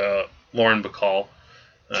was Lauren Bacall,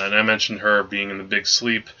 and I mentioned her being in The Big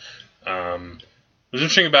Sleep. What was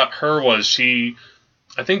interesting about her was I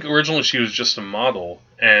think originally she was just a model,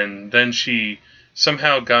 and then she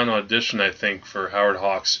somehow got an audition, I think, for Howard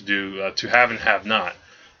Hawks to do To Have and Have Not.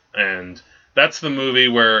 And that's the movie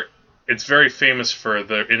where it's very famous for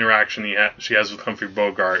the interaction she has with Humphrey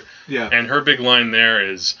Bogart. Yeah. And her big line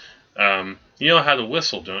there is, you know how to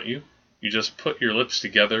whistle, don't you? You just put your lips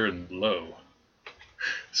together and blow.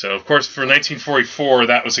 So, of course, for 1944,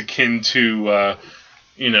 that was akin to,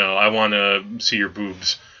 I want to see your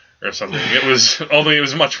boobs or something. It was, although it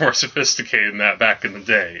was much more sophisticated than that back in the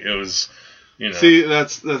day. It was, See,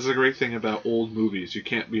 that's a great thing about old movies. You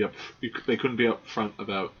can't be they couldn't be up front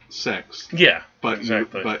about sex. Yeah, but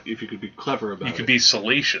exactly. But if you could be clever about it. You could be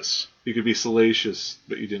salacious. You could be salacious,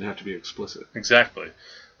 but you didn't have to be explicit. Exactly.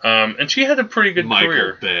 And she had a pretty good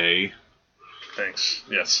career. Michael Bay. Thanks.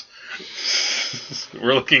 Yes.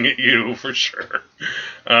 We're looking at you for sure.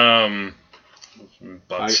 But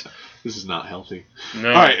this is not healthy. No.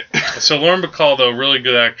 All right. So Lauren Bacall, though, really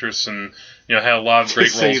good actress, and had a lot of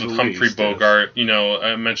great roles with Humphrey Bogart.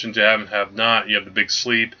 I mentioned To Have and Have Not. You have The Big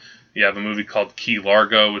Sleep. You have a movie called Key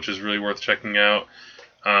Largo, which is really worth checking out.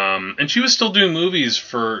 And she was still doing movies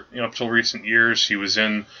for up till recent years. She was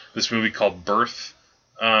in this movie called Birth.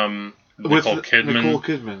 With Nicole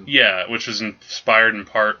Kidman. Yeah, which was inspired in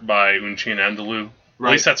part by Un Chien Andalou. Right.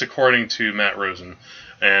 At least that's according to Matt Rosen.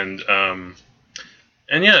 And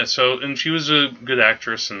yeah, and she was a good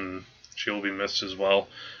actress, and she will be missed as well.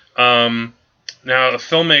 Now, a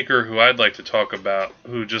filmmaker who I'd like to talk about,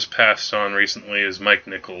 who just passed on recently, is Mike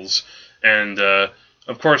Nichols. And,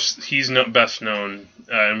 of course, he's best known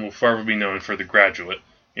and will forever be known for The Graduate.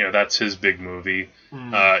 That's his big movie.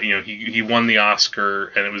 He won the Oscar,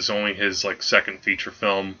 and it was only his second feature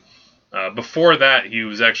film. Before that, he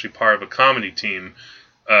was actually part of a comedy team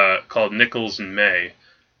called Nichols and May,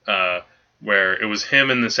 where it was him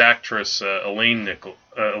and this actress Elaine May.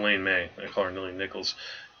 I call her Elaine Nichols,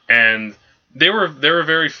 and they were a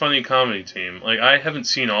very funny comedy team. I haven't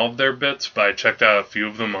seen all of their bits, but I checked out a few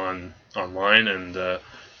of them online, and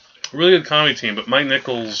really good comedy team. But Mike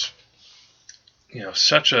Nichols,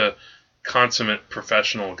 such a consummate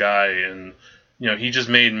professional guy, and he just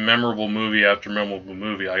made memorable movie after memorable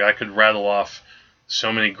movie. I could rattle off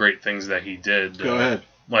so many great things that he did. Go ahead.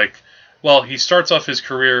 He starts off his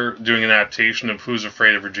career doing an adaptation of Who's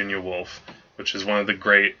Afraid of Virginia Woolf, which is one of the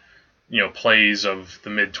great plays of the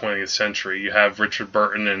mid 20th century. You have Richard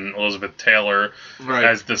Burton and Elizabeth Taylor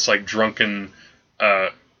as this drunken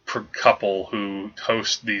couple who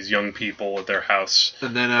host these young people at their house.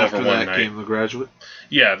 And then after that came The Graduate?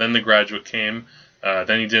 Yeah, then The Graduate came.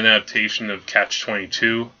 Then he did an adaptation of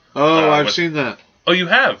Catch-22. Oh, I've seen that. Oh, you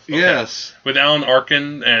have? Okay. Yes. With Alan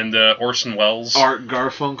Arkin and Orson Welles. Art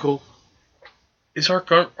Garfunkel. Is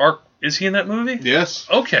he in that movie? Yes.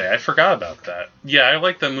 Okay, I forgot about that. Yeah, I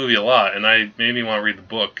like that movie a lot, and I made me want to read the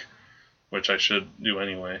book, which I should do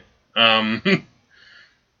anyway. Thank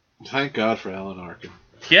God for Alan Arkin.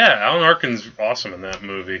 Yeah, Alan Arkin's awesome in that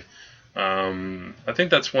movie. I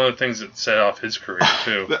think that's one of the things that set off his career,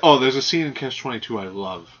 too. There's a scene in Catch-22 I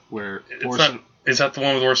love, where is that the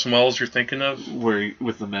one with Orson Welles you're thinking of?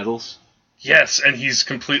 With the medals? Yes, and he's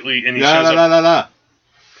completely... And he shows up...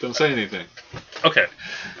 Don't say anything. Okay.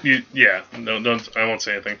 Don't. I won't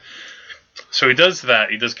say anything. So he does that.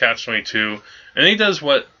 He does Catch-22, and he does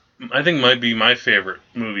what I think might be my favorite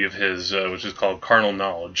movie of his, which is called Carnal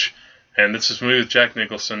Knowledge. And this is a movie with Jack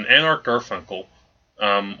Nicholson and Art Garfunkel.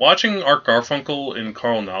 Watching Art Garfunkel in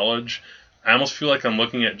Carnal Knowledge, I almost feel like I'm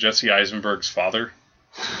looking at Jesse Eisenberg's father.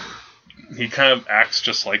 He kind of acts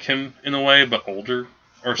just like him in a way, but older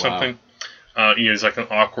or something. He's like an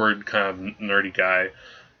awkward, kind of nerdy guy.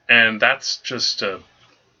 And that's just the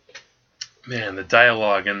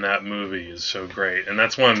dialogue in that movie is so great. And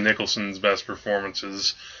that's one of Nicholson's best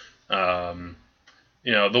performances. The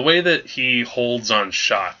way that he holds on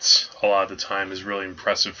shots a lot of the time is really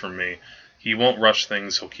impressive for me. He won't rush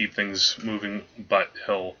things. He'll keep things moving, but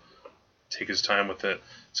he'll take his time with it.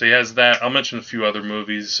 So he has that. I'll mention a few other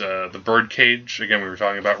movies. The Birdcage. Again, we were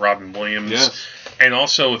talking about Robin Williams. Yes. And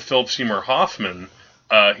also with Philip Seymour Hoffman.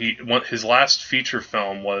 His last feature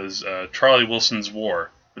film was Charlie Wilson's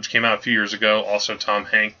War, which came out a few years ago. Also Tom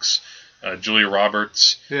Hanks, Julia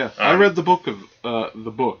Roberts. Yeah, I read the book.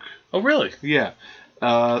 Oh, really? Yeah.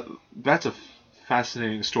 That's a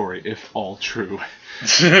fascinating story, if all true.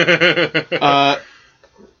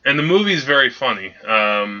 And the movie's very funny.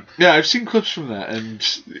 Yeah, I've seen clips from that, and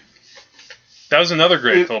that was another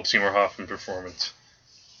great Philip Seymour Hoffman performance.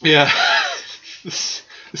 Yeah.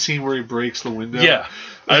 The scene where he breaks the window. Yeah.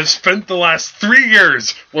 I've spent the last 3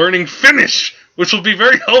 years learning Finnish, which will be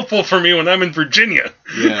very helpful for me when I'm in Virginia.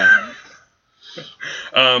 Yeah.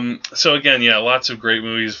 So again, lots of great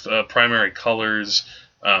movies. Primary Colors.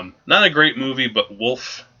 Not a great movie, but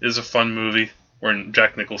Wolf is a fun movie where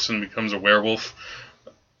Jack Nicholson becomes a werewolf.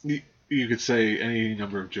 You could say any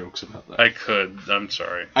number of jokes about that. I could. I'm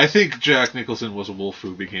sorry. I think Jack Nicholson was a wolf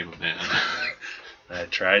who became a man. I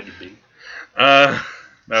tried to be. That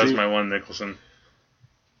was my one Nicholson.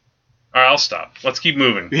 All right, I'll stop. Let's keep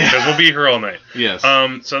moving because we'll be here all night. Yes.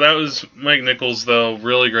 So that was Mike Nichols, though.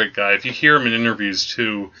 Really great guy. If you hear him in interviews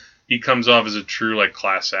too, he comes off as a true like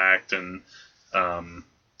class act, and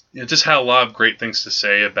just had a lot of great things to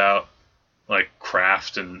say about like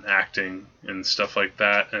craft and acting and stuff like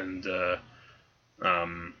that. And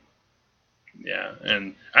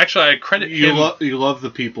and actually I credit him. You love the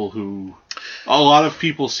people who. A lot of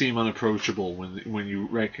people seem unapproachable when you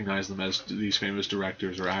recognize them as these famous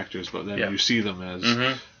directors or actors, but then you see them as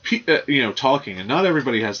talking, and not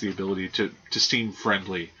everybody has the ability to seem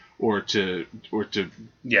friendly or to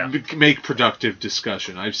make productive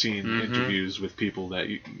discussion. I've seen interviews with people that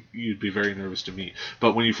you'd be very nervous to meet,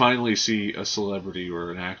 but when you finally see a celebrity or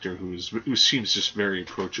an actor who seems just very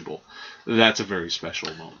approachable, that's a very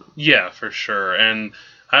special moment. Yeah, for sure. And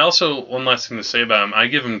I also, one last thing to say about him, I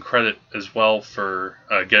give him credit as well for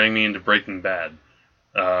getting me into Breaking Bad,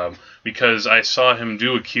 because I saw him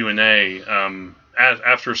do a Q&A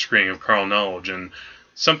after a screening of Carnal Knowledge, and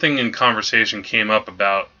something in conversation came up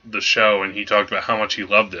about the show, and he talked about how much he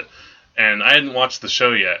loved it. And I hadn't watched the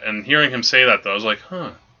show yet, and hearing him say that, though, I was like,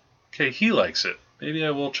 okay, he likes it. Maybe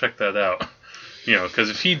I will check that out. Because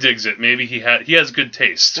if he digs it, maybe he has good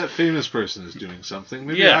taste. That famous person is doing something.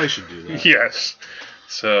 Maybe I should do that. Yes.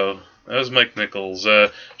 So that was Mike Nichols.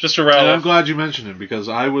 Just to round off, I'm glad you mentioned him because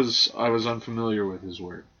I was unfamiliar with his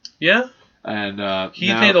work. Yeah, and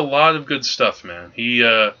he made a lot of good stuff, man. He,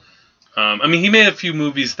 he made a few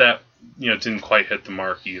movies that didn't quite hit the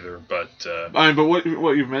mark either. But but what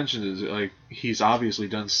you've mentioned is like he's obviously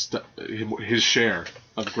done his share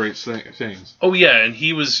of great things. Oh yeah, and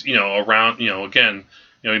he was around. Again,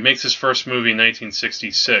 he makes his first movie in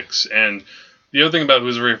 1966, and the other thing about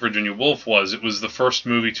Who's Afraid of Virginia Woolf was it was the first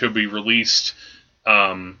movie to be released,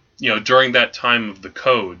 during that time of the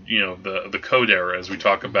code, the code era, as we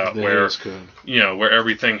talk about, where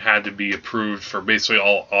everything had to be approved for basically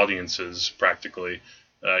all audiences, practically.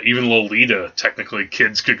 Even Lolita, technically,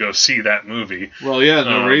 kids could go see that movie. Well, yeah,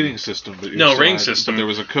 no rating system, but system. But there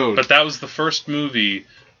was a code. But that was the first movie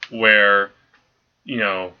where,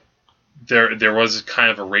 there was kind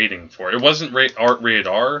of a rating for it. It wasn't rated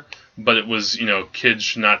R. But it was, kids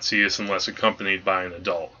should not see this unless accompanied by an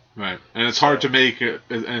adult. Right, and it's hard to make it,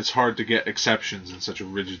 and it's hard to get exceptions in such a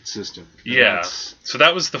rigid system. Yeah, so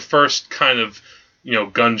that was the first kind of,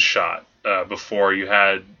 gunshot before you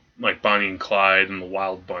had like Bonnie and Clyde and the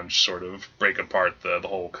Wild Bunch sort of break apart the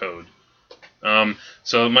whole code.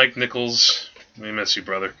 So Mike Nichols, we miss you,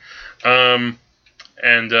 brother. And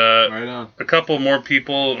right on. A couple more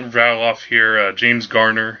people rattle off here. James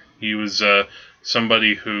Garner, he was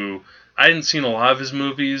somebody who I hadn't seen a lot of his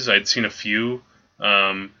movies. I'd seen a few.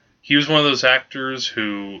 He was one of those actors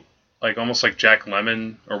who, like almost like Jack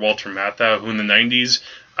Lemmon or Walter Matthau, who in the 90s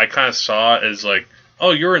I kind of saw as like,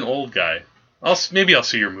 oh, you're an old guy. Maybe I'll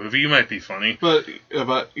see your movie. You might be funny. But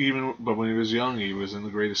when he was young, he was in The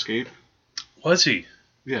Great Escape. Was he?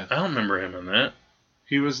 Yeah. I don't remember him in that.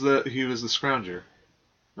 He was the Scrounger.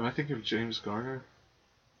 Am I thinking of James Garner?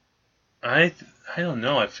 I don't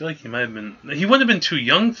know. I feel like he might have been. He wouldn't have been too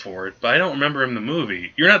young for it, but I don't remember him in the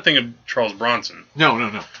movie. You're not thinking of Charles Bronson.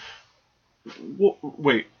 No. Well,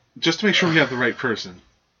 wait, just to make sure we have the right person.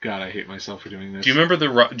 God, I hate myself for doing this. Do you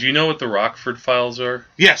remember Do you know what the Rockford Files are?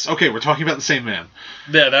 Yes. Okay, we're talking about the same man.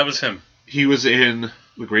 Yeah, that was him. He was in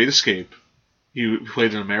The Great Escape. He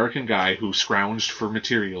played an American guy who scrounged for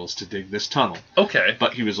materials to dig this tunnel. Okay.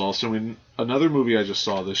 But he was also in another movie I just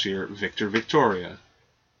saw this year, Victor Victoria.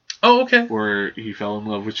 Oh, okay. Where he fell in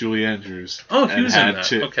love with Julie Andrews. Oh, he was in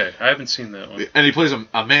that. Okay, I haven't seen that one. And he plays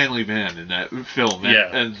a manly man in that film.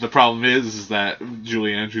 And the problem is that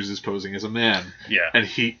Julie Andrews is posing as a man. Yeah. And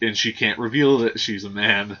she can't reveal that she's a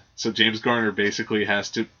man. So James Garner basically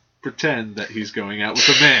has to pretend that he's going out with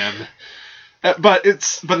a man. But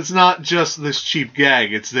it's not just this cheap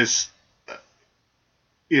gag. It's this.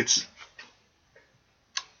 It's.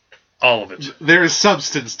 All of it. There is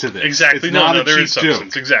substance to this. Exactly. It's not there a is cheap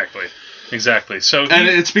substance. Joke. Exactly. So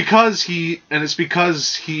it's because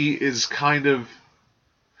he is kind of.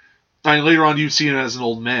 I mean, later on you see him as an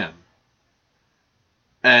old man,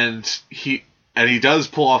 and he does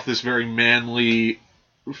pull off this very manly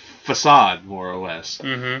facade, more or less.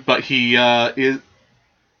 Mm-hmm. But he is,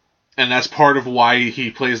 and that's part of why he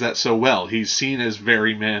plays that so well. He's seen as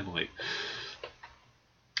very manly.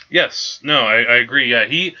 Yes. No, I agree. Yeah,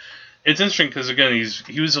 it's interesting because again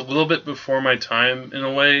he was a little bit before my time in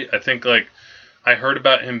a way. I think like I heard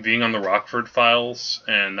about him being on the Rockford Files,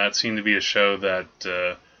 and that seemed to be a show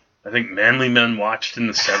that I think manly men watched in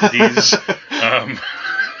the 70s.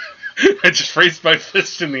 I just raised my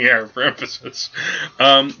fist in the air for emphasis.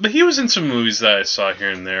 But he was in some movies that I saw here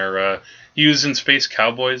and there. He was in Space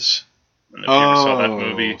Cowboys. I don't know if you ever saw that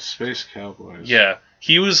movie. Space Cowboys. Yeah.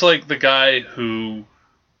 He was like the guy who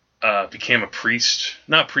became a priest.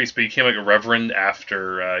 Not priest, but he became like a reverend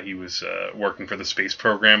after he was working for the space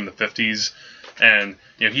program in the 50s. And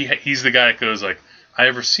he's the guy that goes like, I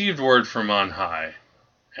have received word from on high.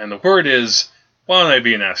 And the word is, why don't I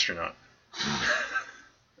be an astronaut?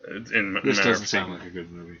 This doesn't sound like a good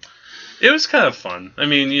movie. It was kind of fun. I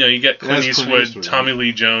mean, you get Clint Eastwood, Tommy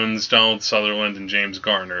Lee Jones, Donald Sutherland, and James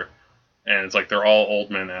Garner. And it's like they're all old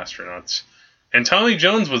men astronauts. And Tommy Lee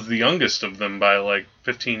Jones was the youngest of them by like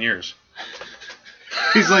 15 years.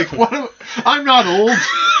 He's like, what? I'm not old.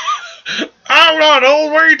 I'm not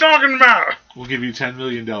old. What are you talking about? We'll give you $10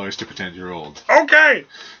 million to pretend you're old. Okay.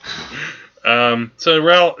 So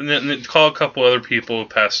Ralph, and call a couple other people who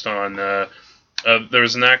passed on. There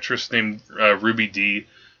was an actress named Ruby Dee,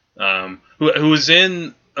 who was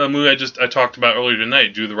in a movie I talked about earlier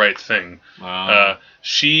tonight, Do the Right Thing. Wow.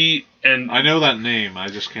 I know that name. I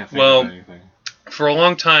just can't think of anything. For a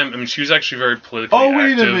long time, I mean, she was actually very politically active. Oh,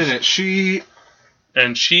 wait a minute. She was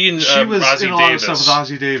Ozzie in a Davis. lot of stuff with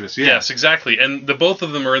Ozzie Davis. Yeah. Yes, exactly. And the both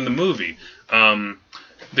of them are in the movie.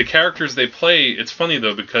 The characters they play, it's funny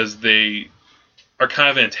though, because they are kind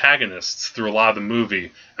of antagonists through a lot of the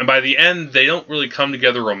movie. And by the end, they don't really come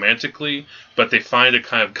together romantically, but they find a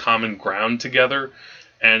kind of common ground together.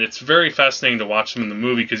 And it's very fascinating to watch them in the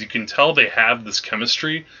movie because you can tell they have this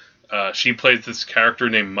chemistry. She plays this character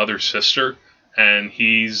named Mother Sister, and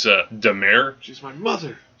he's Demare. She's my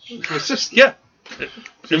mother. She's my sister. Yeah.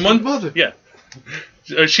 She's my mother. Yeah.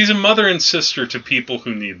 She's a mother and sister to people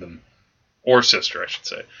who need them. Or sister, I should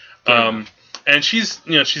say. And she's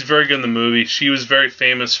very good in the movie. She was very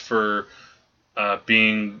famous for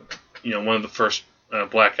being, one of the first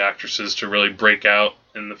black actresses to really break out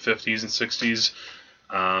in the 50s and 60s.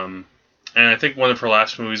 And I think one of her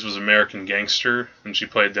last movies was American Gangster, and she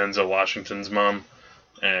played Denzel Washington's mom.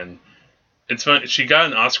 And it's fun. She got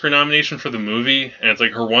an Oscar nomination for the movie, and it's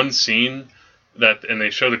like her one scene and they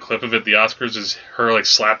show the clip of it at the Oscars, is her like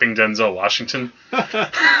slapping Denzel Washington.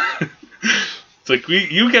 It's like,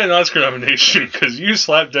 you get an Oscar nomination because you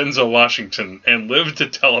slapped Denzel Washington and lived to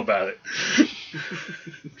tell about it.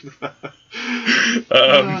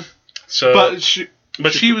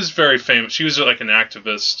 But she was very famous. She was like an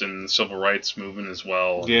activist in the civil rights movement as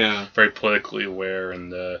well. Yeah. Very politically aware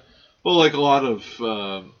and. Like a lot of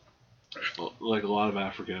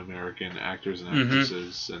African American actors and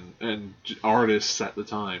actresses and artists at the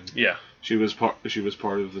time. Yeah. She was part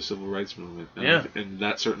of the civil rights movement. And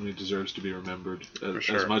that certainly deserves to be remembered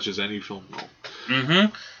as much as any film role.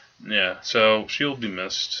 Mm-hmm. Yeah. So she'll be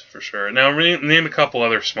missed for sure. Now name a couple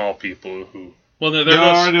other small people who. Well, there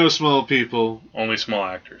are no small people. Only small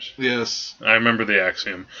actors. Yes. I remember the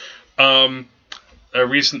axiom.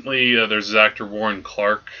 Recently, there's this actor Warren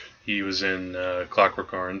Clark. He was in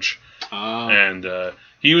Clockwork Orange. And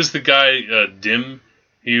he was the guy, Dim.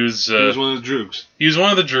 He was one of the Droogs. He was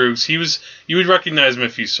one of the Droogs. You would recognize him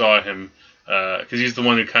if you saw him, because he's the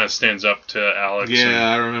one who kind of stands up to Alex. Yeah,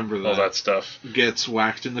 I remember that. All that stuff. Gets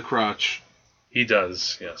whacked in the crotch. He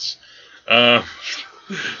does, yes.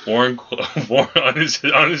 Warren on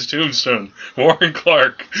his tombstone, Warren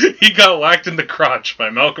Clark. He got whacked in the crotch by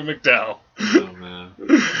Malcolm McDowell. Oh man.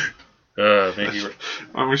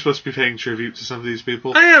 Aren't we supposed to be paying tribute to some of these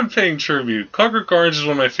people? I am paying tribute. Clockwork Orange is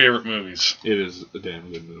one of my favorite movies. It is a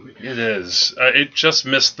damn good movie. It is. It just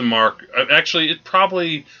missed the mark. Actually, it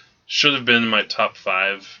probably should have been in my top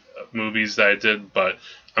 5 movies that I did, but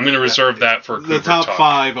I'm going to reserve that for the top talk.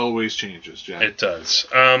 5 always changes, Jack. It does.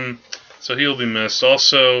 So he'll be missed.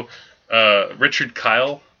 Also, Richard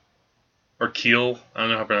Kyle, or Keel. I don't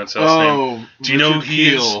know how to pronounce his name. Do you know who he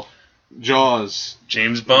is? Jaws.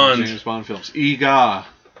 James Bond. James Bond films. Ega.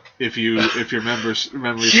 If your memory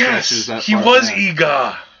stretches that far. He was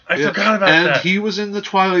Ega. I forgot about that. And he was in the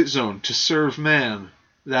Twilight Zone to serve man.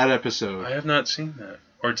 That episode. I have not seen that.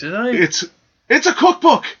 Or did I? It's a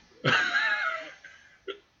cookbook.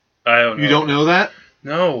 I don't know. You don't know that?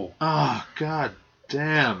 No. Oh, god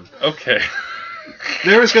damn. Okay.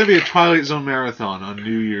 There is going to be a Twilight Zone marathon on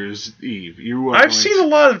New Year's Eve. I've seen a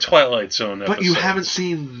lot of Twilight Zone episodes. But you haven't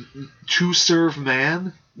seen To Serve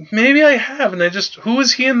Man? Maybe I have, and who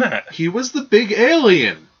was he in that? He was the big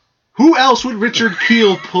alien. Who else would Richard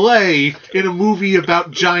Keel play in a movie about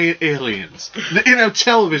giant aliens? In a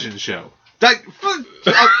television show?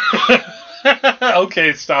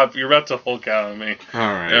 Okay, stop. You're about to Hulk out on me. All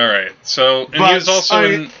right. So, and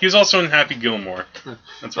he was also in Happy Gilmore.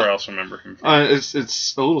 That's where I also remember him from. It's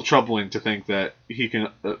a little troubling to think that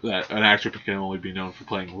that an actor can only be known for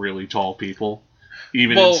playing really tall people,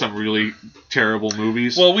 even in some really terrible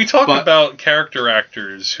movies. Well, we talk about character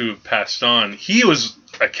actors who have passed on. He was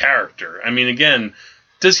a character. I mean, again,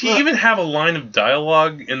 does he even have a line of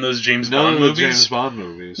dialogue in those James Bond movies? James Bond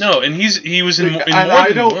movies. No, and he was in more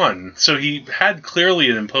than one, so he had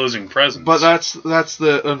clearly an imposing presence. But that's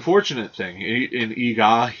the unfortunate thing. In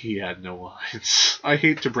Ega, he had no lines. I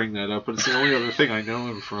hate to bring that up, but it's the only other thing I know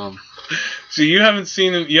him from. So you haven't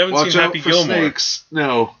seen him. You haven't seen Happy Gilmore. Snakes.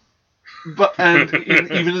 No. But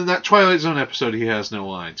even in that Twilight Zone episode, he has no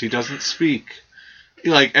lines. He doesn't speak.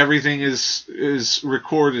 Like everything is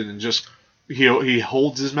recorded and just. He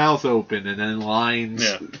holds his mouth open and then lines.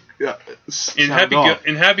 Yeah. In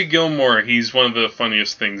Happy Gilmore, he's one of the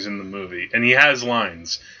funniest things in the movie, and he has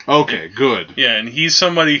lines. Okay, good. Yeah, and he's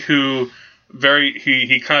somebody who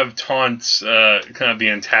he kind of taunts kind of the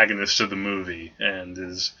antagonist of the movie, and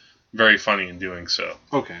is very funny in doing so.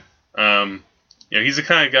 Okay. He's the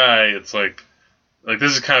kind of guy. It's like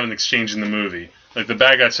this is kind of an exchange in the movie. Like the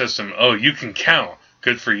bad guy says to him, "Oh, you can count.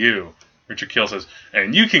 Good for you." Richard Kiel says,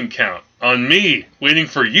 "And you can count on me waiting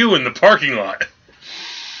for you in the parking lot."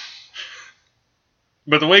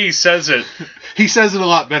 But the way he says it... He says it a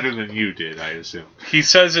lot better than you did, I assume. He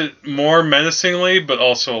says it more menacingly, but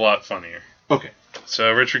also a lot funnier. Okay. So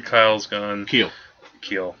Richard Kiel's gone. Kiel,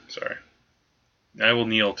 sorry. I will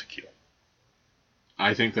kneel to Kiel.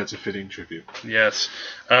 I think that's a fitting tribute. Yes.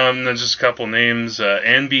 Then just a couple names.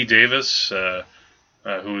 Ann B. Davis,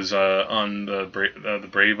 who's on the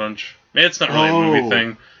Brady Bunch. It's not really a movie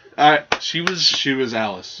thing. She was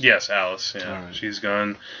Alice. Yes, Alice. Yeah, right. She's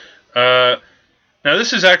gone. Now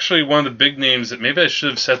this is actually one of the big names that maybe I should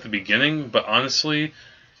have said at the beginning, but honestly,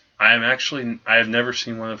 I have never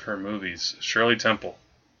seen one of her movies. Shirley Temple.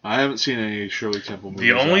 I haven't seen any Shirley Temple movies.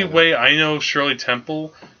 The only way I know Shirley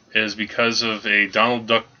Temple is because of a Donald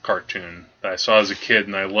Duck cartoon that I saw as a kid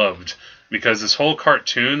and I loved. Because this whole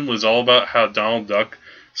cartoon was all about how Donald Duck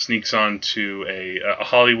sneaks onto a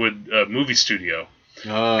Hollywood movie studio.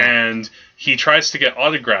 And he tries to get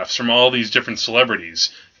autographs from all these different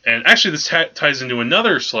celebrities. And actually this ties into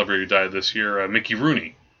another celebrity who died this year, Mickey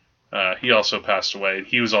Rooney. He also passed away.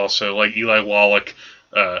 He was also like Eli Wallach,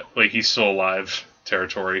 like he's still alive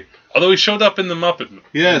territory. Although he showed up in the Muppet movie.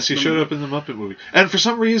 Yes, he showed up in the Muppet movie. And for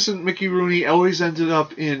some reason, Mickey Rooney always ended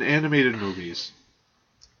up in animated movies.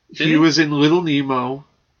 He was in Little Nemo.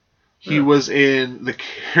 He was in the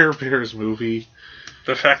Care Bears movie.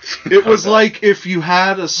 The fact it was like if you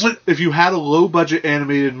had a low budget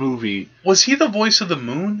animated movie. Was he the voice of the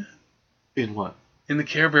moon? In what? In the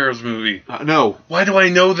Care Bears movie. No. Why do I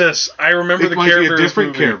know this? I remember the Care Bears movie. It might be a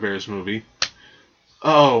different Care Bears movie.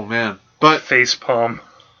 Oh man, but facepalm.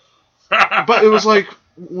 But it was like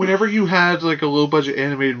whenever you had like a low budget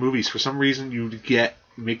animated movies, for some reason you'd get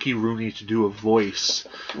Mickey Rooney to do a voice.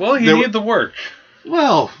 Well, he needed the work.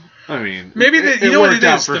 Well, I mean, maybe it worked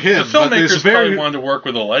out for him. The filmmakers probably wanted to work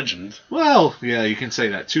with a legend. Well, yeah, you can say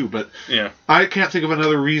that too, but I can't think of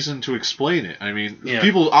another reason to explain it. I mean,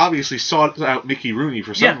 people obviously sought out Mickey Rooney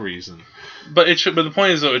for some reason. But the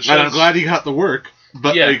point is, though, it shows... And I'm glad he got the work,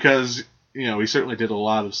 but because he certainly did a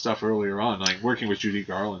lot of stuff earlier on, like working with Judy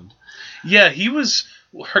Garland. Yeah, he was.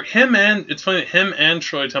 It's funny that him and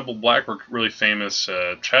Shirley Temple Black were really famous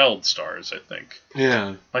child stars, I think.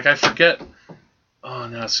 Yeah. Like I forget. Oh,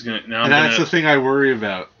 that's the thing I worry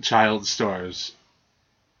about, child stars.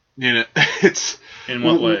 It's in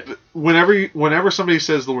what way? Whenever somebody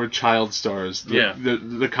says the word child stars,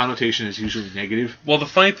 the connotation is usually negative. Well, the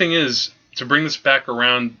funny thing is, to bring this back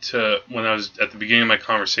around to when I was at the beginning of my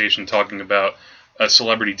conversation talking about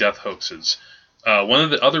celebrity death hoaxes, one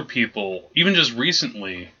of the other people, even just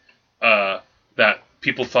recently, that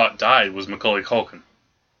people thought died was Macaulay Culkin.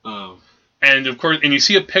 Oh. And of course, and you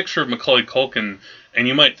see a picture of Macaulay Culkin, and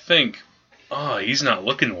you might think, "Oh, he's not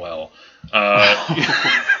looking well."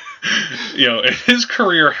 His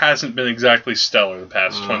career hasn't been exactly stellar the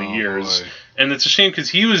past 20 years, and it's a shame because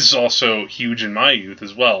he was also huge in my youth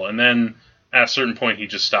as well. And then at a certain point, he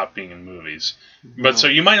just stopped being in movies. But so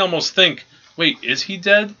you might almost think, "Wait, is he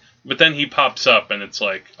dead?" But then he pops up, and it's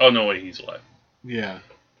like, "Oh no, wait, he's alive." Yeah.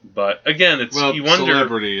 But again, you wonder.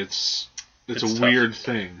 Celebrity, it's a weird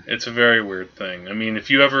thing. It's a very weird thing. I mean,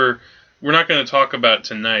 we're not going to talk about it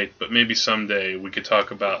tonight, but maybe someday we could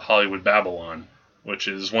talk about Hollywood Babylon, which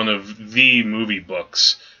is one of the movie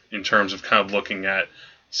books in terms of kind of looking at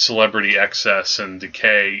celebrity excess and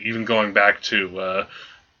decay, even going back to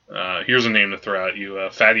Here's a name to throw at you.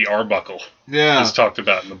 Fatty Arbuckle. Yeah. Is talked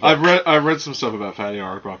about in the book. I've read some stuff about Fatty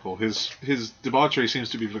Arbuckle. His debauchery seems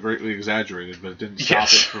to be greatly exaggerated, but it didn't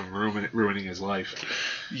stop it from ruining his life.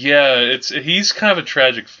 Yeah, he's kind of a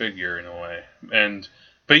tragic figure in a way,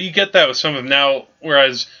 but you get that with some of them now.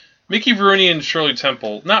 Whereas Mickey Rooney and Shirley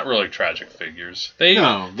Temple, not really tragic figures. They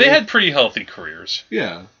had pretty healthy careers.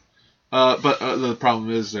 Yeah, but the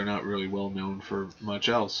problem is they're not really well known for much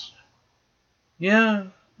else. Yeah.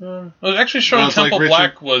 Well, actually, Shirley Temple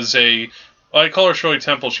Black was I call her Shirley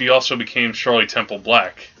Temple. She also became Shirley Temple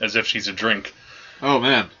Black, as if she's a drink. Oh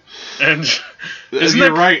man! And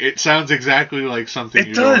you're right. It sounds exactly like something.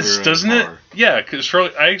 It does, doesn't it? Yeah, because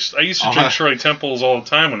I used to drink Shirley Temples all the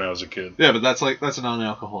time when I was a kid. Yeah, but that's a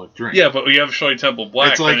non-alcoholic drink. Yeah, but we have Shirley Temple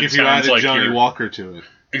Black. It's like if you added Johnny Walker to it.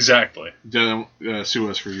 Exactly. Don't sue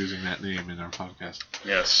us for using that name in our podcast.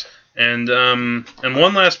 Yes. And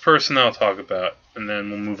one last person I'll talk about, and then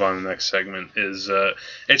we'll move on to the next segment, is,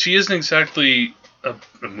 and she isn't exactly a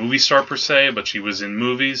movie star per se, but she was in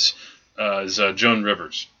movies, is Joan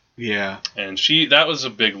Rivers. Yeah. And that was a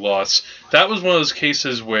big loss. That was one of those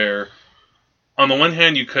cases where, on the one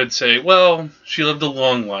hand, you could say, well, she lived a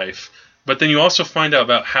long life, but then you also find out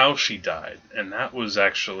about how she died, and that was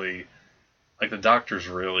actually... Like, the doctors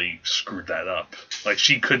really screwed that up. Like,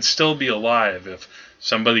 she could still be alive if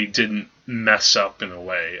somebody didn't mess up in a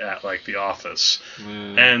way at, like, the office.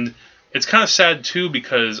 And it's kind of sad, too,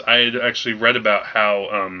 because I had actually read about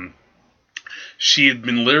how she had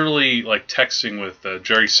been literally, like, texting with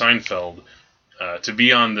Jerry Seinfeld to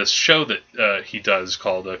be on this show that he does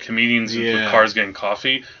called Comedians with Cars Getting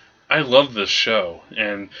Coffee. I love this show,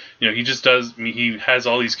 and he just does. He has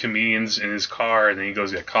all these comedians in his car, and then he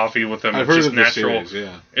goes get coffee with them. I've it's heard just of natural. This series,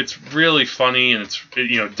 yeah. It's really funny, and it's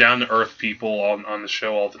down to earth people on the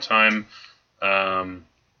show all the time. I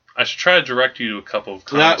should try to direct you to a couple of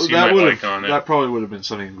comments you might like on it. That probably would have been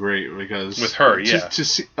something great because with her, yeah. To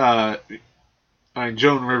see, Joan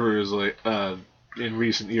Rivers in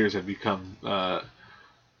recent years had become.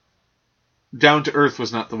 Down to earth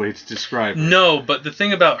was not the way to describe her. No, but the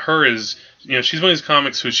thing about her is, she's one of these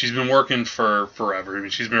comics who she's been working for forever. I mean,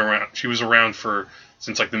 she's been around. She was around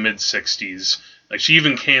since like the mid '60s. Like she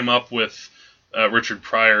even came up with Richard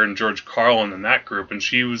Pryor and George Carlin in that group, and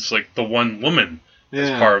she was like the one woman as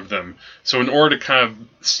part of them. So in order to kind of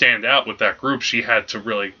stand out with that group, she had to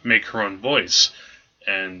really make her own voice.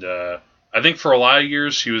 And I think for a lot of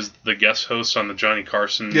years she was the guest host on the Johnny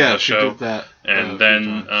Carson show. She did that. And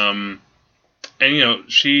then. And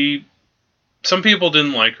some people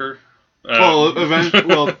didn't like her. Towards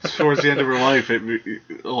the end of her life, a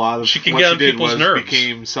lot of she can get on people's nerves.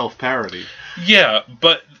 Became self-parody. Yeah,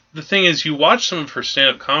 but the thing is, you watch some of her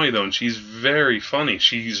stand-up comedy though, and she's very funny.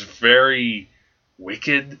 She's very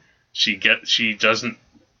wicked. She doesn't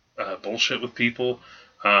bullshit with people.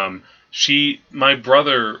 My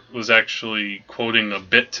brother was actually quoting a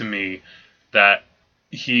bit to me that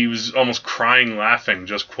he was almost crying laughing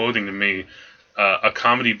just quoting to me. A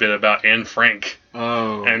comedy bit about Anne Frank.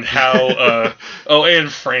 Oh. And how Anne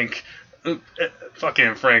Frank, fuck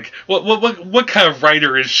Anne Frank. What kind of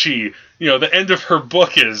writer is she? The end of her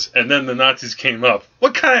book is, and then the Nazis came up.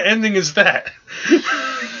 What kind of ending is that?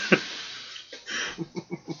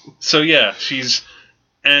 So yeah,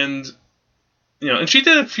 and she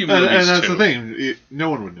did a few movies and that's too. the thing. No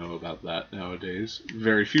one would know about that nowadays.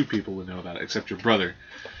 Very few people would know about it, except your brother.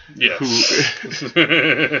 Yes.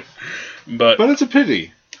 But it's a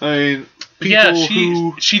pity. I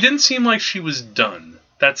mean, she didn't seem like she was done.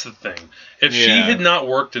 That's the thing. If she had not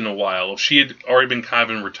worked in a while, if she had already been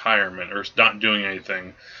kind of in retirement or not doing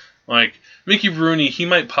anything, like Mickey Rooney, he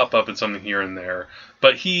might pop up in something here and there.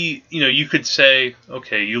 But you could say,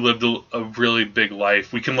 okay, you lived a really big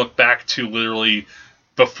life. We can look back to literally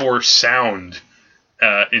before sound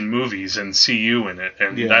in movies and see you in it,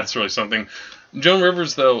 and that's really something. Joan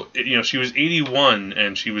Rivers, though, she was 81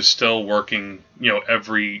 and she was still working,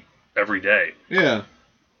 every day. Yeah.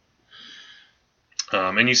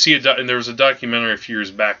 And you see and there was a documentary a few years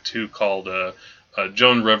back too called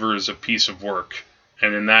 "Joan Rivers: A Piece of Work,"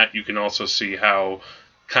 and in that you can also see how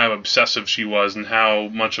kind of obsessive she was and how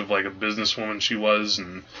much of like a businesswoman she was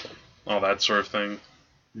and all that sort of thing.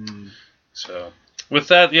 So with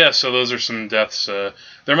that, so those are some deaths. There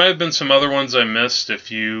might have been some other ones I missed.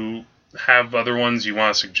 If you have other ones you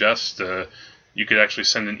want to suggest, you could actually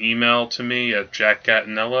send an email to me at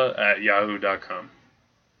jackgattanella@yahoo.com.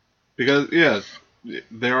 Because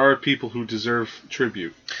there are people who deserve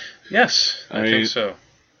tribute. Yes, I think so.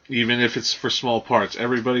 Even if it's for small parts,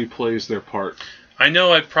 everybody plays their part. I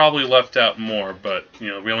know I probably left out more, but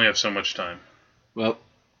we only have so much time. Well,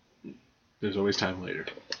 There's always time later.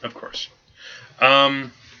 Of course.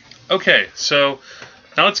 Okay, so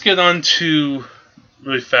now let's get on to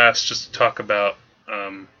really fast just to talk about,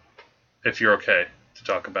 if you're okay to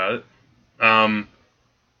talk about it.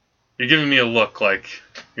 You're giving me a look like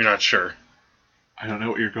you're not sure. I don't know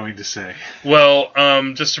what you're going to say. Well,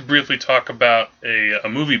 just to briefly talk about a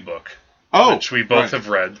movie book, which we both have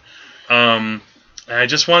read. And I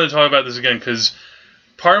just wanted to talk about this again because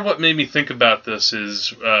part of what made me think about this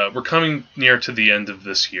is we're coming near to the end of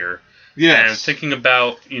this year. Yes. And thinking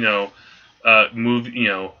about, when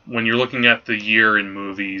you're looking at the year in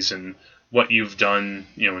movies and what you've done,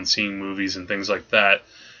 in seeing movies and things like that.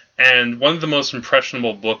 And one of the most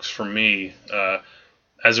impressionable books for me,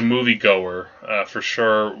 as a moviegoer, for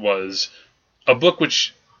sure, was a book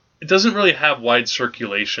which it doesn't really have wide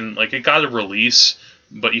circulation. Like, it got a release,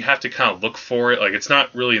 but you have to kind of look for it. Like, it's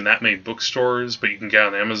not really in that many bookstores, but you can get it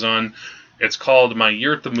on Amazon. It's called My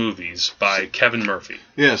Year at the Movies by Kevin Murphy.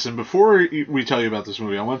 Yes, and before we tell you about this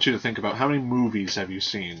movie, I want you to think about how many movies have you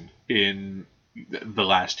seen in the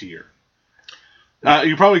last year.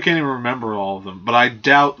 You probably can't even remember all of them, but I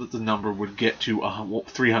doubt that the number would get to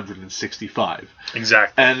 365.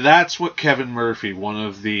 Exactly. And that's what Kevin Murphy, one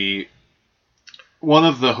of the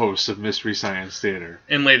hosts of Mystery Science Theater.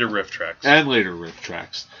 And later Riff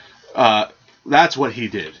Tracks. That's what he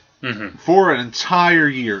did. Mm-hmm. For an entire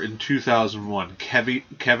year in 2001,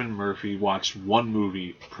 Kevin Murphy watched one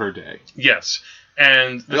movie per day. Yes.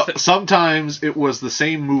 And sometimes it was the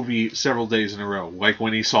same movie several days in a row, like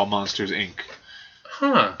when he saw Monsters, Inc.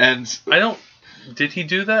 Huh. And did he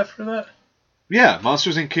do that for that? Yeah,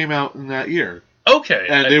 Monsters, Inc. came out in that year. Okay.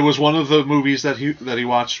 And it was one of the movies that he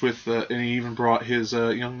watched with, and he even brought his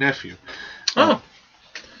young nephew.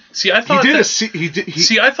 See, I thought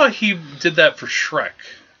I thought he did that for Shrek.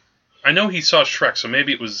 I know he saw Shrek, so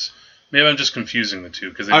maybe I'm just confusing the two.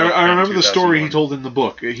 Because I remember the story he told in the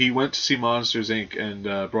book. He went to see Monsters, Inc.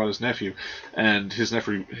 and brought his nephew, and his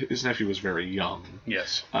nephew was very young.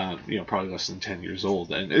 Yes. Probably less than 10 years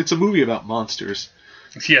old, and it's a movie about monsters.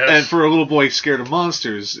 Yes. And for a little boy scared of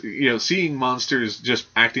monsters, seeing monsters just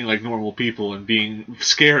acting like normal people and being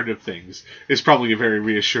scared of things is probably a very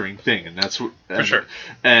reassuring thing, and that's what for sure.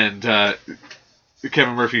 And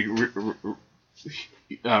Kevin Murphy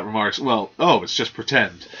remarks, "Well, it's just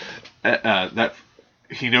pretend." That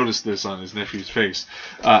he noticed this on his nephew's face,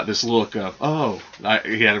 this look of,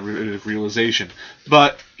 he had a realization.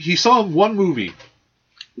 But he saw one movie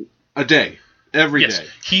a day, every day.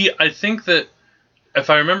 I think that, if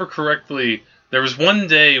I remember correctly, there was one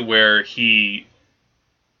day where he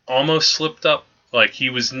almost slipped up. Like, he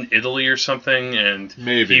was in Italy or something, and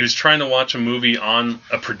maybe he was trying to watch a movie on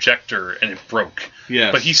a projector, and it broke.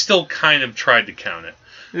 Yes. But he still kind of tried to count it.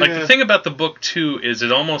 Like, the thing about the book, too, is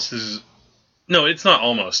it almost is... No, it's not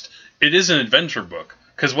almost. It is an adventure book.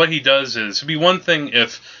 Because what he does is... It'd be one thing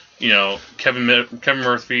if, Kevin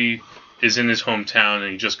Murphy is in his hometown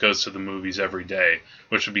and he just goes to the movies every day,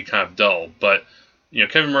 which would be kind of dull. But,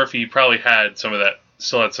 Kevin Murphy probably still had some of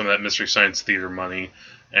that Mystery Science Theater money.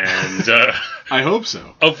 And I hope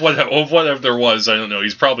so. Of whatever there was, I don't know.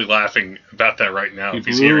 He's probably laughing about that right now. If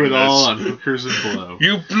he's hearing this. You blew it all on Hookers and Blow.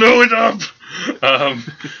 You blew it up.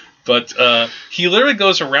 But he literally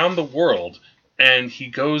goes around the world, and he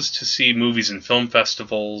goes to see movies in film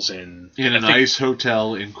festivals in a nice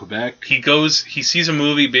hotel in Quebec. He sees a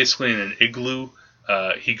movie basically in an igloo.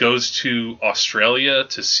 He goes to Australia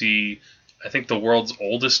to see, I think, the world's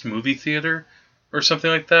oldest movie theater, or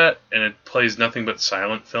something like that, and it plays nothing but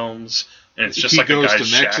silent films, and it's just like a guy's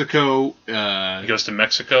shack. He goes to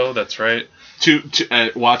Mexico, that's right.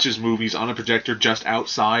 To watches movies on a projector just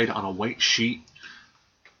outside on a white sheet.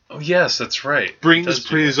 Oh, yes, that's right. Brings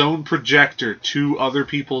his own projector to other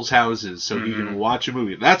people's houses so he can watch a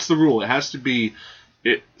movie. That's the rule. It has to be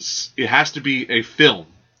a film.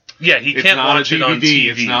 Yeah, he can't watch it on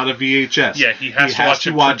TV. It's not a VHS. Yeah, he has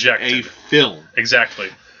to watch a film. Exactly.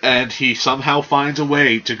 And he somehow finds a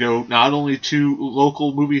way to go not only to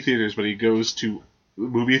local movie theaters, but he goes to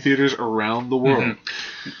movie theaters around the world.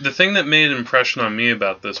 Mm-hmm. The thing that made an impression on me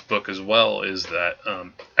about this book as well is that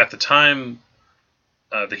at the time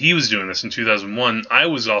that he was doing this in 2001, I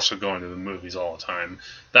was also going to the movies all the time.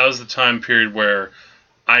 That was the time period where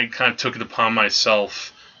I kind of took it upon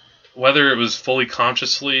myself, whether it was fully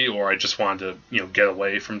consciously or I just wanted to get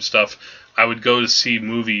away from stuff. I would go to see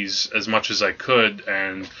movies as much as I could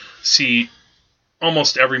and see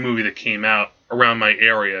almost every movie that came out around my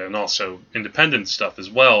area, and also independent stuff as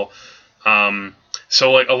well.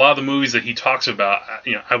 So like a lot of the movies that he talks about,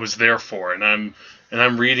 I was there for, and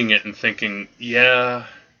I'm reading it and thinking, yeah,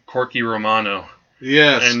 Corky Romano.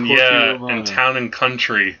 Yes, and Corky Romano. And Town and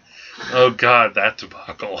Country. Oh God, that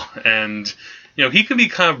debacle. And he can be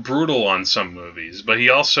kind of brutal on some movies, but he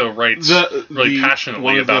also writes really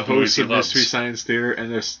passionately about the movies he loves. One of the hosts of Mystery Science Theater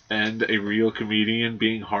and a real comedian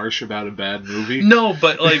being harsh about a bad movie. No,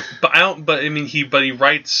 but he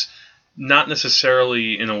writes not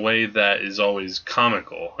necessarily in a way that is always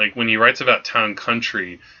comical. Like when he writes about Town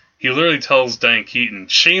Country, he literally tells Diane Keaton,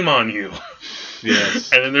 "Shame on you."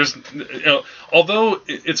 Yes. And then there's, although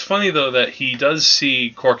it's funny though that he does see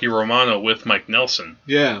Corky Romano with Mike Nelson.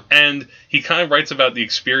 Yeah. And he kind of writes about the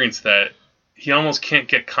experience that he almost can't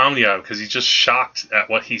get comedy out of because he's just shocked at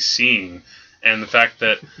what he's seeing, and the fact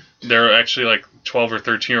that there are actually like 12 or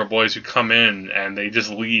 13-year-old boys who come in and they just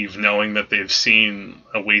leave knowing that they've seen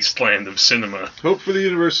a wasteland of cinema. Hope for the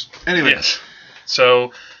universe. Anyway. Yes.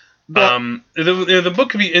 So. The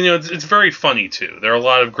book can be, it's very funny too. There are a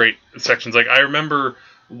lot of great sections. Like I remember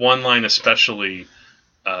one line especially.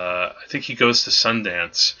 I think he goes to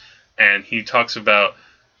Sundance and he talks about,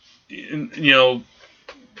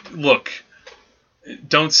 look,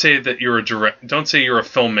 don't say you're a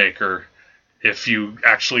filmmaker if you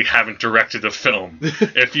actually haven't directed a film.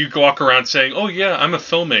 If you walk around saying, "Oh yeah, I'm a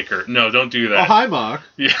filmmaker," no, don't do that. Oh, hi, Mark.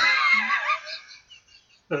 Yeah.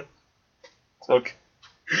 Okay.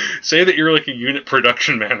 Say that you're like a unit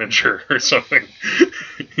production manager or something.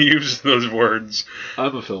 Use those words.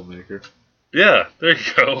 I'm a filmmaker. Yeah, there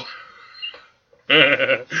you go.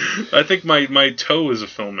 I think my toe is a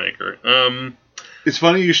filmmaker. It's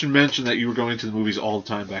funny you should mention that you were going to the movies all the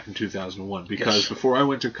time back in 2001, because before I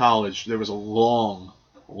went to college, there was a long,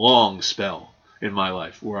 long spell in my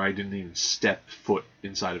life where I didn't even step foot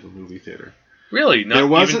inside of a movie theater. Really?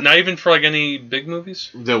 Not even for like any big movies?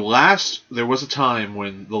 There was a time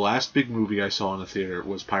when the last big movie I saw in a theater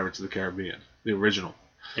was Pirates of the Caribbean, the original.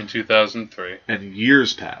 In 2003. And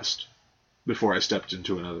years passed before I stepped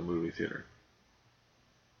into another movie theater.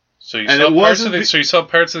 So you saw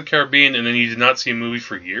Pirates of the Caribbean and then you did not see a movie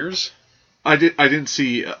for years? I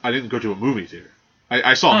didn't go to a movie theater.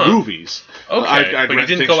 I saw movies. Okay, I'd but you rent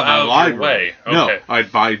didn't things go from my out of library. your way. Okay. No, I'd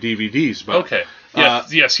buy DVDs. But, okay.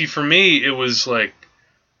 Yeah, see, for me, it was a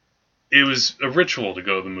ritual to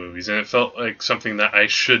go to the movies, and it felt like something that I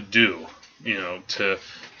should do, to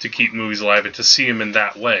keep movies alive and to see them in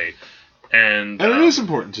that way. And it is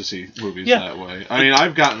important to see movies that way. I mean,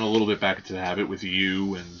 I've gotten a little bit back into the habit with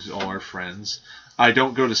you and all our friends. I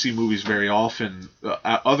don't go to see movies very often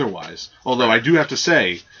otherwise. Although I do have to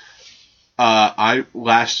say,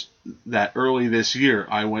 early this year,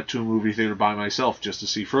 I went to a movie theater by myself just to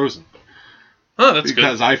see Frozen. Oh, that's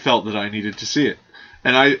because good. I felt that I needed to see it,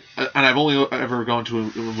 and I've only ever gone to a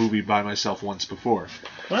movie by myself once before.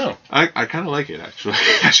 Wow. I kind of like it, actually.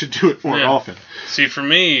 I should do it more often. See, for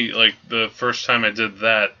me, like the first time I did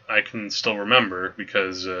that, I can still remember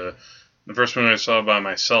because the first one I saw by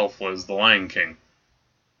myself was The Lion King,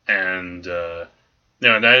 and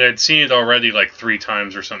and I'd seen it already like 3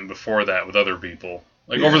 times or something before that with other people,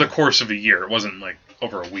 like over the course of a year. It wasn't like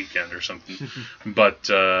over a weekend or something, but.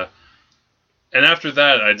 And after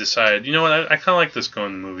that, I decided, you know what, I kind of like this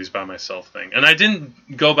going to movies by myself thing. And I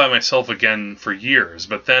didn't go by myself again for years,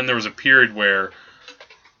 but then there was a period where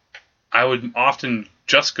I would often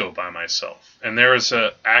just go by myself. And there is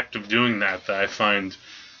an act of doing that I find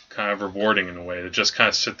kind of rewarding in a way, to just kind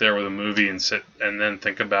of sit there with a movie and then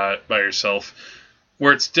think about it by yourself.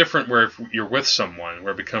 Where it's different where if you're with someone,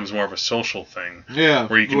 where it becomes more of a social thing. Yeah,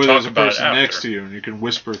 where you can talk about it after. There's a person next to you and you can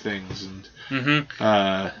whisper things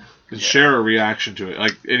and... share a reaction to it,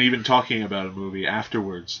 and even talking about a movie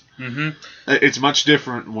afterwards. Mm-hmm. It's much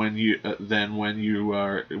different when you're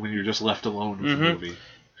just left alone with a movie.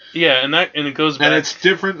 Yeah, and it goes back. And it's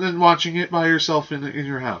different than watching it by yourself in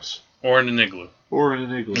your house or in an igloo.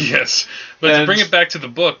 Yes, but to bring it back to the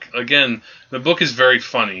book again, the book is very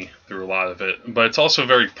funny through a lot of it, but it's also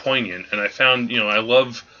very poignant. And I found, I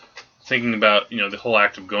love thinking about the whole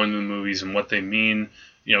act of going to the movies and what they mean.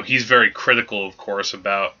 He's very critical, of course,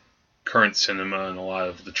 about current cinema and a lot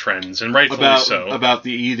of the trends, and rightfully so. About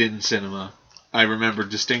the Eden cinema, I remember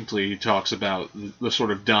distinctly he talks about the sort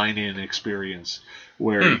of dine-in experience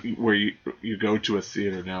where you go to a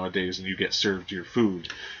theater nowadays and you get served your food.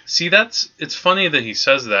 See, it's funny that he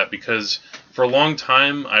says that, because for a long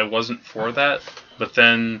time I wasn't for that, but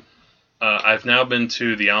then I've now been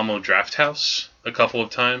to the Alamo Draft House a couple of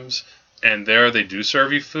times, and there they do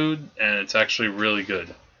serve you food, and it's actually really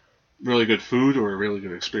good. Really good food or a really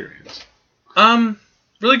good experience?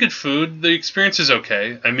 Really good food. The experience is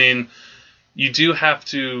okay. I mean, you do have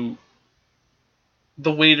to...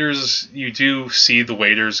 You do see the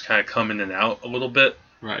waiters kind of come in and out a little bit.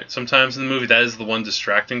 Right. Sometimes in the movie, that is the one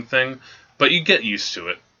distracting thing. But you get used to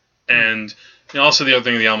it. And And also, the other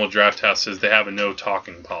thing in the Alamo Drafthouse is they have a no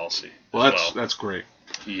talking policy. Well, that's great.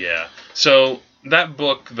 Yeah. So that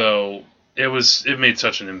book, though, it made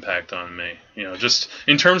such an impact on me. Just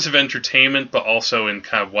in terms of entertainment, but also in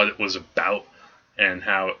kind of what it was about and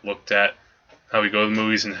how it looked at how we go to the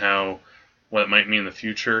movies and what it might mean in the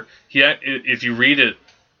future. If you read it,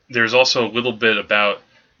 there's also a little bit about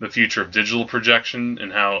the future of digital projection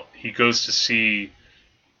and how he goes to see,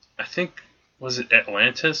 I think, was it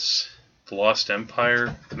Atlantis? The Lost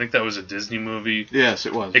Empire? I think that was a Disney movie. Yes,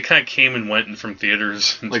 it was. It kind of came and went from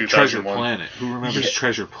theaters in 2001. Treasure Planet. Who remembers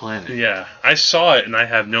Treasure Planet? Yeah. I saw it and I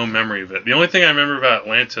have no memory of it. The only thing I remember about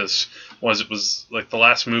Atlantis was it was like the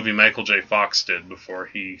last movie Michael J. Fox did before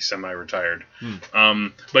he semi-retired.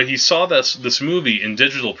 But he saw this movie in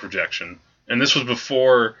digital projection, and this was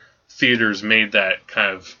before theaters made that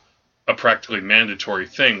kind of a practically mandatory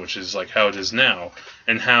thing, which is like how it is now,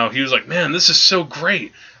 and how he was like, man, this is so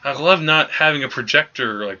great. I love not having a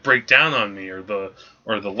projector like break down on me or the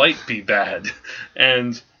light be bad.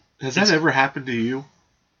 And has that ever happened to you?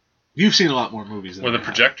 You've seen a lot more movies than with a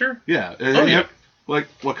projector? Yeah. Oh, yeah. Like,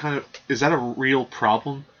 what kind of... Is that a real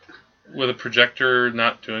problem? With a projector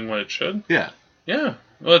not doing what it should? Yeah. Yeah.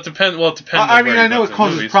 Well, it depends. I mean, I know it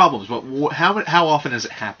causes problems, but how often has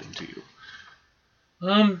it happened to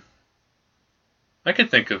you? I could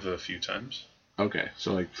think of a few times. Okay,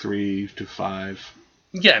 so like 3 to 5.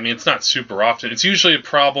 Yeah, I mean, it's not super often. It's usually a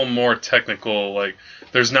problem more technical, like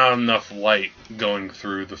there's not enough light going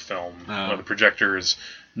through the film, or the projector is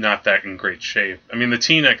not that in great shape. I mean, the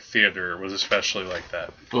Teaneck Theater was especially like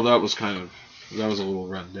that. Well, that was a little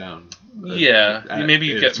run down. Yeah, maybe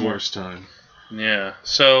you get more worst time. Yeah.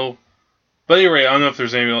 So, but anyway, I don't know if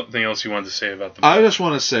there's anything else you wanted to say about the book. I just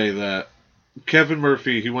want to say that Kevin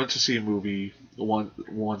Murphy, he went to see a movie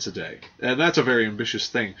once a day, and that's a very ambitious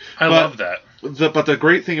thing. I love that. But the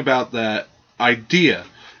great thing about that idea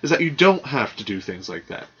is that you don't have to do things like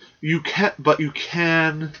that. You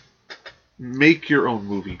can make your own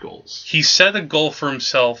movie goals. He set a goal for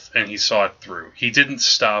himself, and he saw it through. He didn't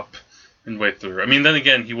stop and wait through. I mean, then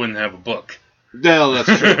again, he wouldn't have a book. No,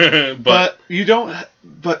 that's true. but you don't.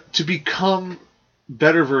 But to become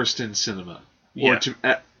better versed in cinema,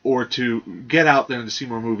 or to get out there and to see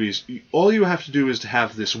more movies, all you have to do is to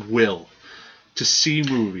have this will to see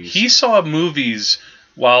movies. He saw movies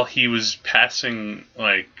while he was passing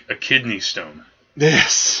like a kidney stone.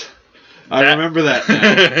 Yes. I remember that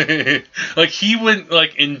now. Like he went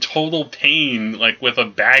like in total pain, like with a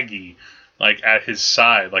baggie like at his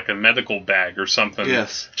side, like a medical bag or something.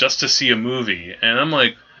 Yes. Just to see a movie. And I'm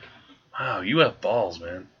like, wow, you have balls,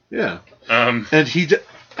 man. Yeah.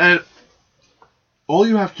 And all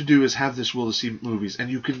you have to do is have this will to see movies, and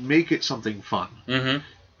you can make it something fun. Mm-hmm.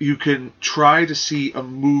 You can try to see a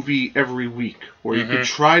movie every week, or you can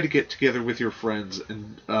try to get together with your friends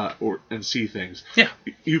and see things. Yeah.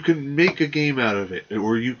 You can make a game out of it,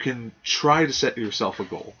 or you can try to set yourself a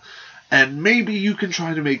goal, and maybe you can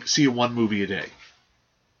try to see one movie a day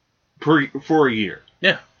for a year.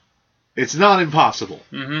 Yeah. It's not impossible.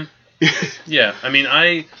 Mm-hmm. Yeah. I mean,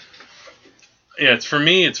 for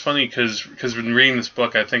me, it's funny because when reading this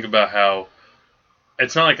book, I think about how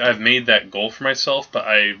it's not like I've made that goal for myself, but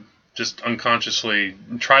I just unconsciously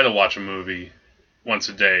try to watch a movie once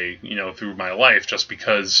a day, through my life, just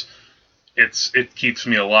because it keeps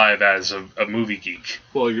me alive as a movie geek.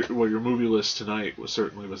 Well, your movie list tonight was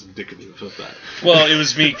indicative of that. Well, it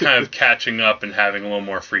was me kind of catching up and having a little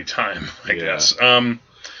more free time, I guess. One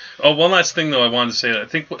last thing though I wanted to say. I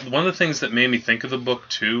think one of the things that made me think of the book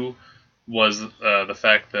too was the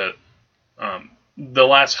fact that the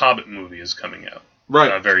last Hobbit movie is coming out.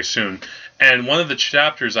 Right. Very soon. And one of the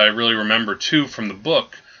chapters I really remember, too, from the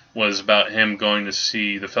book was about him going to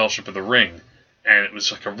see The Fellowship of the Ring. And it was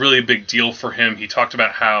like a really big deal for him. He talked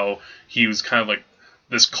about how he was kind of like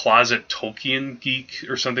this closet Tolkien geek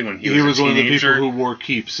or something when he was a teenager. One of the people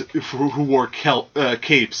who wore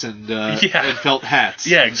capes and felt hats.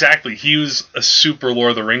 Yeah, exactly. He was a super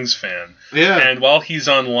Lord of the Rings fan. Yeah. And while he's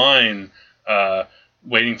online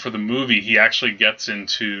waiting for the movie, he actually gets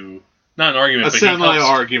into... Not an argument, but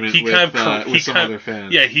semi-argument with some other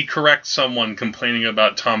fans. Yeah, he corrects someone complaining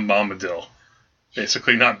about Tom Bombadil,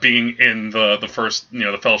 basically not being in the first,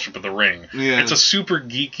 the Fellowship of the Ring. Yeah. It's a super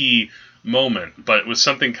geeky moment, but it was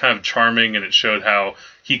something kind of charming, and it showed how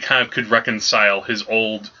he kind of could reconcile his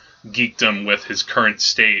old geekdom with his current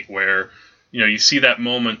state, where, you see that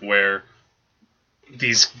moment where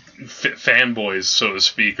these fanboys, so to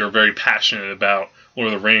speak, are very passionate about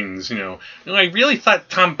Lord of the Rings, I really thought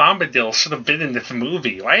Tom Bombadil should have been in this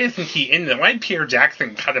movie. Why isn't he in it? Why did Peter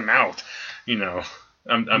Jackson cut him out?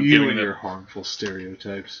 I'm you giving and it. your harmful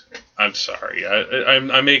stereotypes. I'm sorry.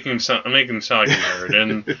 I'm making him sound like a nerd.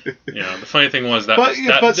 And the funny thing was that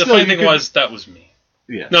that was me.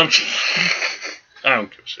 Yeah. No, I don't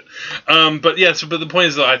give a shit. But the point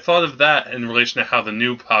is, though, I thought of that in relation to how the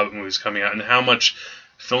new Hobbit movie is coming out and how much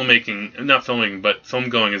film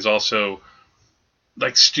going is also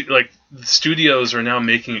like the studios are now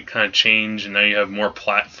making it kind of change, and now you have more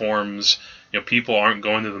platforms. People aren't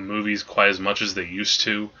going to the movies quite as much as they used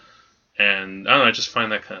to, and I don't know. I just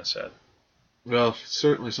find that kind of sad. Well,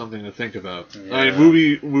 certainly something to think about. Yeah. I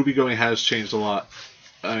mean, movie going has changed a lot.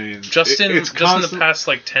 I mean, in the past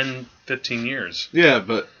 10, 15 years. Yeah,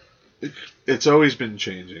 but it's always been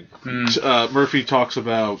changing. Murphy talks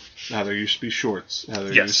about how there used to be shorts, how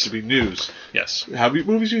there used to be news, how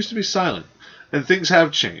movies used to be silent, and things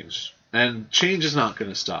have changed. And change is not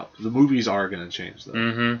going to stop. The movies are going to change, though.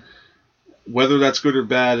 Mm-hmm. Whether that's good or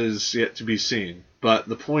bad is yet to be seen. But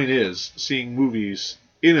the point is, seeing movies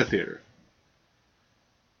in a theater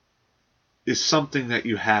is something that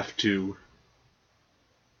you have to...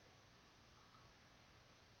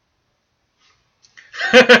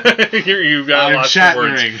 You've got lots of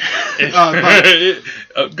words.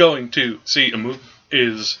 Going to see a movie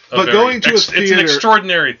is it's an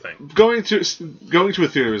extraordinary thing. Going to a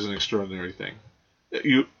theater is an extraordinary thing.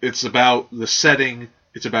 It's about the setting.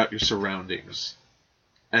 It's about your surroundings,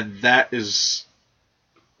 and that is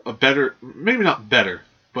maybe not better,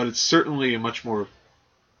 but it's certainly a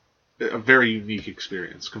very unique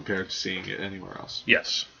experience compared to seeing it anywhere else.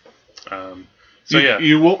 Yes.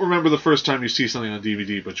 You won't remember the first time you see something on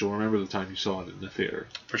DVD, but you'll remember the time you saw it in the theater.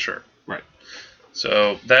 For sure. Right.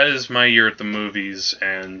 So that is my year at the movies,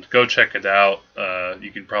 and go check it out.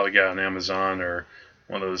 You could probably get it on Amazon or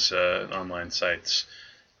one of those online sites.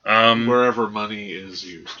 Wherever money is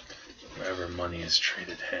used. Wherever money is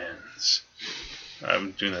traded hands.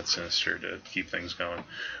 I'm doing that sinister to keep things going.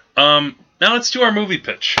 Now let's do our movie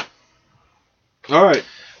pitch. All right.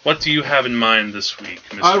 What do you have in mind this week,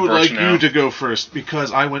 Mr. I would like Birchenow? you to go first,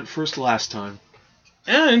 because I went first last time.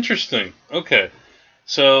 Yeah, interesting. Okay.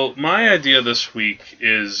 So, my idea this week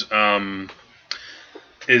is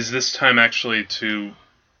this time actually to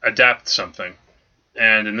adapt something.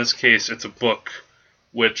 And in this case, it's a book,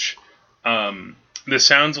 which, this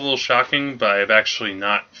sounds a little shocking, but I've actually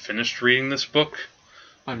not finished reading this book.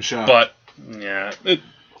 I'm shocked. But, yeah.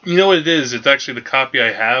 You know what it is? It's actually the copy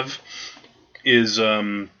I have is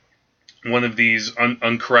one of these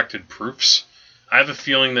uncorrected proofs. I have a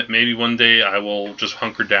feeling that maybe one day I will just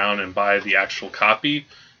hunker down and buy the actual copy,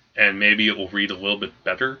 and maybe it will read a little bit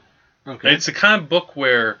better. Okay. And it's the kind of book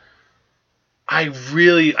where I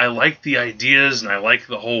like the ideas and I like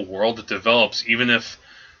the whole world it develops, even if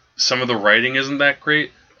some of the writing isn't that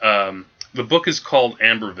great. The book is called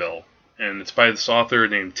Amberville, and it's by this author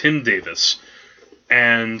named Tim Davis.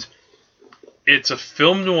 And it's a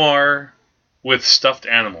film noir with stuffed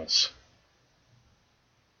animals.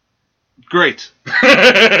 Great.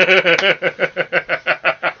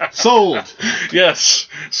 Sold. Yes,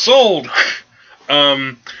 sold.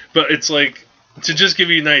 But it's like, to just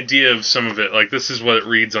give you an idea of some of it, like this is what it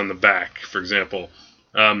reads on the back, for example.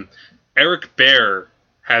 Eric Baer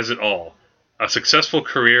has it all. A successful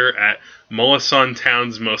career at Molisson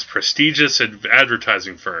Town's most prestigious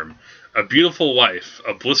advertising firm. A beautiful wife,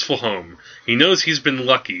 a blissful home. He knows he's been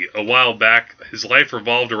lucky. A while back, his life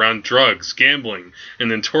revolved around drugs, gambling,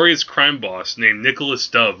 and a notorious crime boss named Nicholas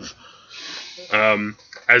Dove.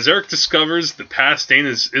 As Eric discovers, the past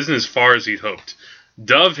isn't as far as he'd hoped.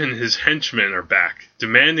 Dove and his henchmen are back,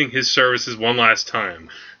 demanding his services one last time.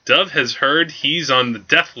 Dove has heard he's on the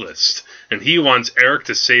death list, and he wants Eric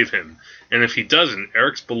to save him. And if he doesn't,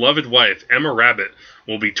 Eric's beloved wife, Emma Rabbit,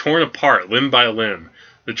 will be torn apart limb by limb.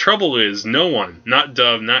 The trouble is, no one, not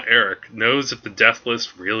Dove, not Eric, knows if the death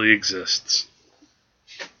list really exists.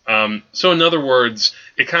 So in other words,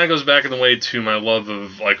 it kind of goes back in a way to my love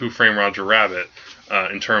of like Who Framed Roger Rabbit,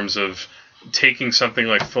 in terms of taking something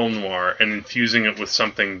like film noir and infusing it with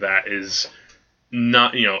something that is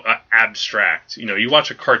not, abstract. You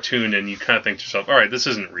watch a cartoon and you kind of think to yourself, all right, this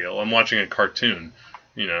isn't real. I'm watching a cartoon,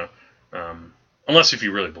 unless if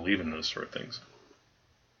you really believe in those sort of things.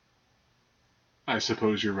 I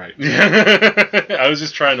suppose you're right. I was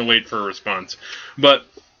just trying to wait for a response. But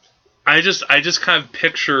I just kind of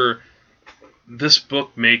picture this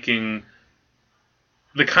book making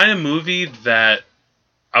the kind of movie that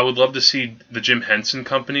I would love to see the Jim Henson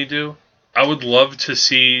Company do. I would love to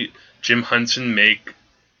see Jim Henson make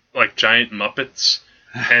like giant Muppets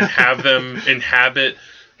and have them inhabit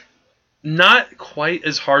not quite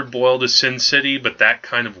as hard-boiled as Sin City, but that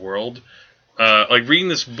kind of world. like reading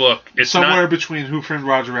this book, it's somewhere not, between Who Framed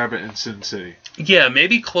Roger Rabbit and Sin City. Yeah,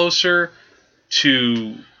 maybe closer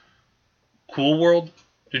to Cool World.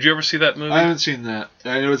 Did you ever see that movie? I haven't seen that.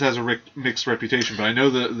 I know it has a mixed reputation, but I know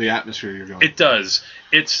the atmosphere you're going. It does.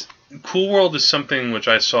 Cool World is something which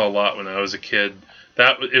I saw a lot when I was a kid.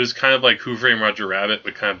 It was kind of like Who Framed Roger Rabbit,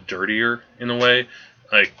 but kind of dirtier in a way.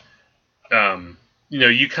 Like,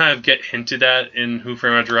 you kind of get hinted at in Who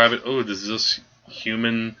Framed Roger Rabbit. Oh, there's this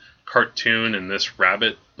human cartoon and this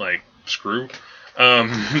rabbit, like, screw.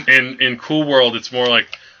 In Cool World, it's more like,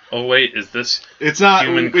 oh wait, is this? It's not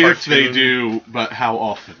human if cartoon? they do, but how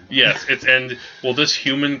often? Yes, will this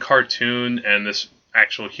human cartoon and this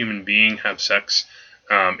actual human being have sex?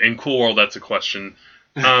 In Cool World, that's a question.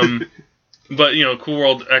 But Cool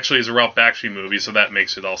World actually is a Ralph Bakshi movie, so that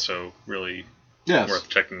makes it also really worth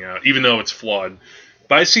checking out, even though it's flawed.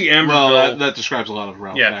 But I see Amberville. Well, that describes a lot of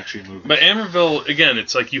Ralph Bakshi movies. But Amberville, again,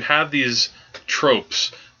 it's like you have these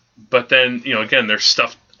tropes, but then again, they're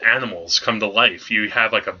stuffed animals come to life. You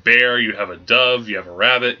have like a bear, you have a dove, you have a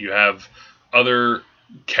rabbit, you have other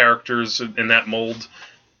characters in that mold,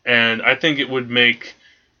 and I think it would make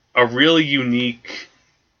a really unique,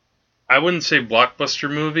 I wouldn't say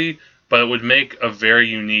blockbuster movie, but it would make a very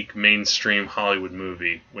unique mainstream Hollywood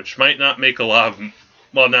movie, which might not make a lot of,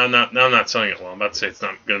 well, now I'm not selling it well. I'm about to say it's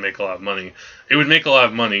not going to make a lot of money. It would make a lot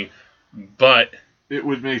of money, but it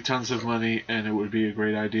would make tons of money, and it would be a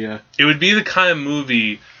great idea. It would be the kind of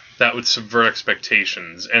movie that would subvert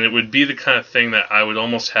expectations, and it would be the kind of thing that I would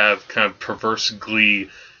almost have kind of perverse glee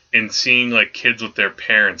in seeing, like, kids with their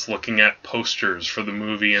parents looking at posters for the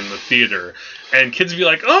movie in the theater, and kids would be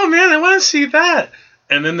like, oh man, I want to see that!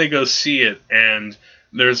 And then they go see it, and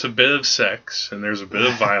there's a bit of sex, and there's a bit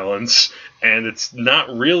of violence, and it's not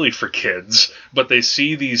really for kids, but they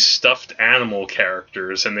see these stuffed animal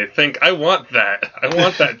characters, and they think, I want that. I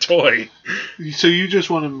want that toy. So you just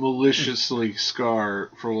want to maliciously scar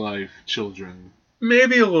for life children?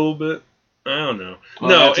 Maybe a little bit. I don't know. Well,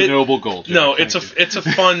 no, that's a noble goal, Jack. No, it's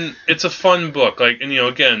a fun book. Like, and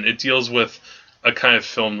again, it deals with a kind of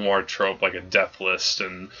film noir trope, like a death list,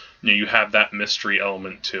 and you have that mystery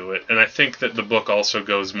element to it. And I think that the book also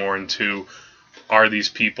goes more into, are these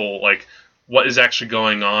people, like, what is actually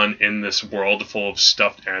going on in this world full of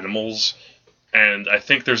stuffed animals? And I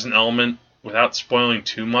think there's an element, without spoiling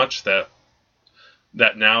too much, that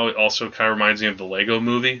now it also kind of reminds me of the Lego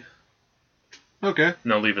Movie. Okay.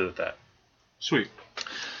 And I'll leave it at that. Sweet.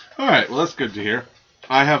 All right, well, that's good to hear.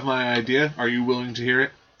 I have my idea. Are you willing to hear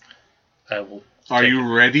it? I will. Are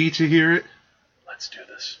you ready to hear it? Let's do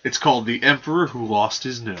this. It's called The Emperor Who Lost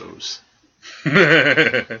His Nose.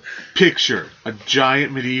 Picture a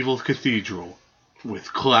giant medieval cathedral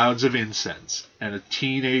with clouds of incense and a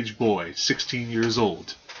teenage boy, 16 years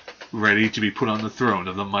old, ready to be put on the throne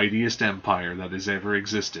of the mightiest empire that has ever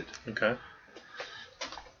existed. Okay.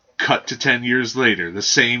 Cut to 10 years later, the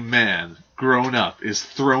same man, grown up, is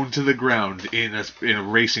thrown to the ground in a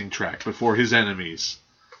racing track before his enemies,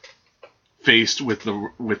 faced with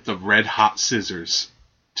the red-hot scissors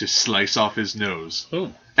to slice off his nose.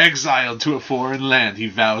 Ooh. Exiled to a foreign land, he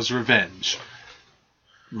vows revenge,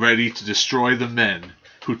 ready to destroy the men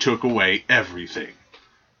who took away everything.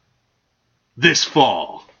 This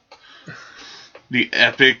fall, the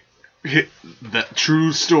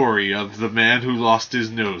true story of the man who lost his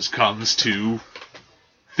nose comes to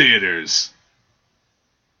theaters.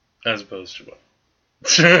 As opposed to what?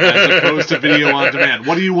 As opposed to video on demand.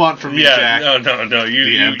 What do you want from me, Jack? No.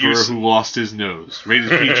 The Emperor Who Lost His Nose. Rated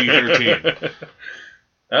PG-13.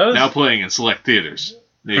 Now playing in select theaters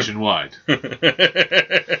nationwide.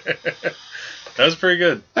 That was pretty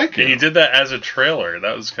good. Thank you. And you did that as a trailer.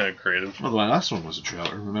 That was kind of creative. Well, the last one was a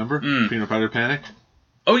trailer, remember? Peanut Butter Panic?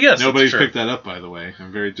 Oh, yes. Nobody's picked that up, by the way.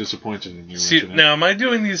 I'm very disappointed in you. See, now, am I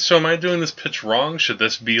doing this pitch wrong? Should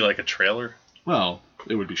this be like a trailer? Well,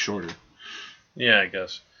 it would be shorter. Yeah, I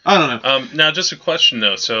guess. I don't know. Now, just a question,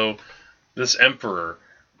 though. So, this Emperor,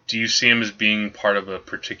 do you see him as being part of a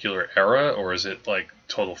particular era, or is it, like,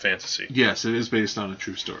 total fantasy? Yes, it is based on a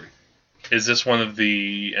true story. Is this one of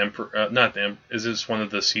the is this one of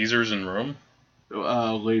the Caesars in Rome?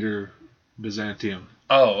 Later, Byzantium.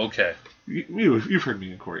 Oh, okay. You've heard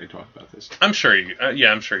me and Corey talk about this. I'm sure you.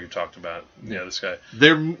 I'm sure you've talked about this guy.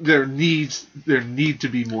 There need to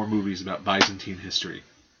be more movies about Byzantine history.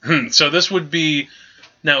 So this would be.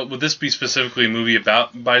 Now, would this be specifically a movie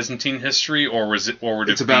about Byzantine history, or would it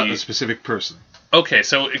be... It's about a specific person. Okay,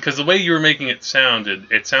 so, because the way you were making it sounded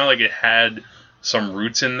like it had some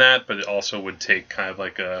roots in that, but it also would take kind of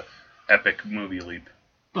like a epic movie leap.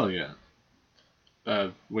 Oh, yeah.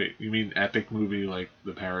 Wait, you mean epic movie like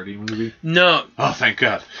the parody movie? No. Oh, thank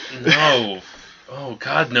God. No. Oh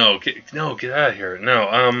God, no. Get out of here.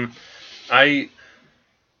 No.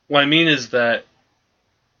 What I mean is that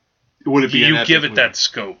would it be you an give it movie? that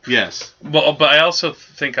scope. Yes. Well, but I also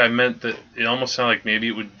think I meant that it almost sounded like maybe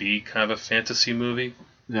it would be kind of a fantasy movie.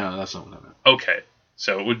 No, that's not what I meant. Okay,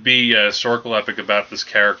 so it would be a historical epic about this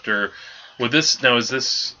character. Is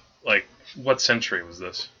this like what century was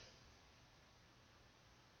this?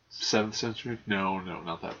 7th century? No,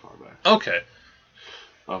 not that far back. Okay.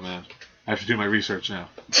 Oh man, I have to do my research now.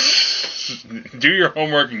 Do your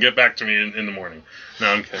homework and get back to me in the morning. No,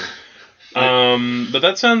 I'm kidding. But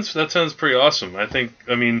that sounds pretty awesome.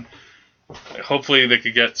 I mean, hopefully they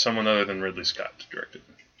could get someone other than Ridley Scott to direct it.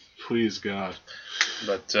 Please God.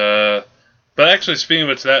 But actually, speaking of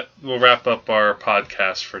it, that will wrap up our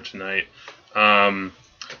podcast for tonight.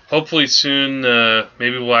 Hopefully soon,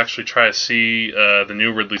 maybe we'll actually try to see the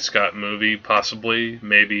new Ridley Scott movie, possibly,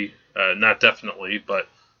 maybe, not definitely, but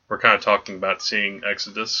we're kind of talking about seeing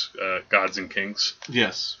Exodus, Gods and Kings.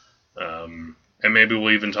 Yes. And maybe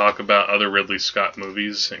we'll even talk about other Ridley Scott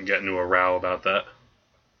movies and get into a row about that.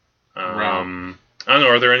 I don't know,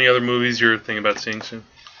 are there any other movies you're thinking about seeing soon?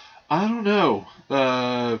 I don't know.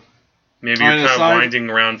 Maybe you're kind of winding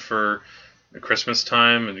around for the Christmas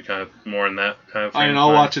time and you're kind of more in that kind of thing. I mean,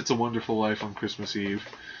 I'll watch It's a Wonderful Life on Christmas Eve.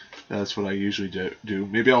 That's what I usually do.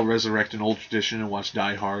 Maybe I'll resurrect an old tradition and watch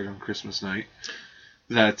Die Hard on Christmas night.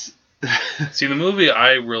 That's... See, the movie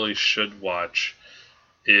I really should watch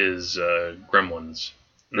is Gremlins.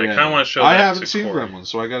 And I kind of want to show that I haven't to seen Corey. Gremlins,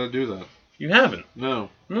 so I got to do that. You haven't? No.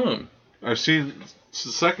 No. I've seen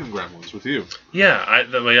the second Gremlins with you. Yeah,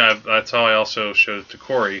 that's how I also showed it to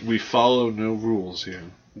Corey. We follow no rules here.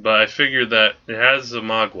 But I figured that it has a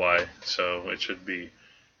Mogwai, so it should be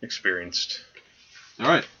experienced. All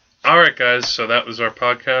right. All right, guys. So that was our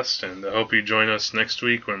podcast, and I hope you join us next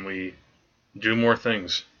week when we do more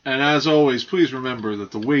things. And as always, please remember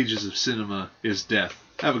that the wages of cinema is death.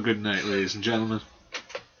 Have a good night, ladies and gentlemen.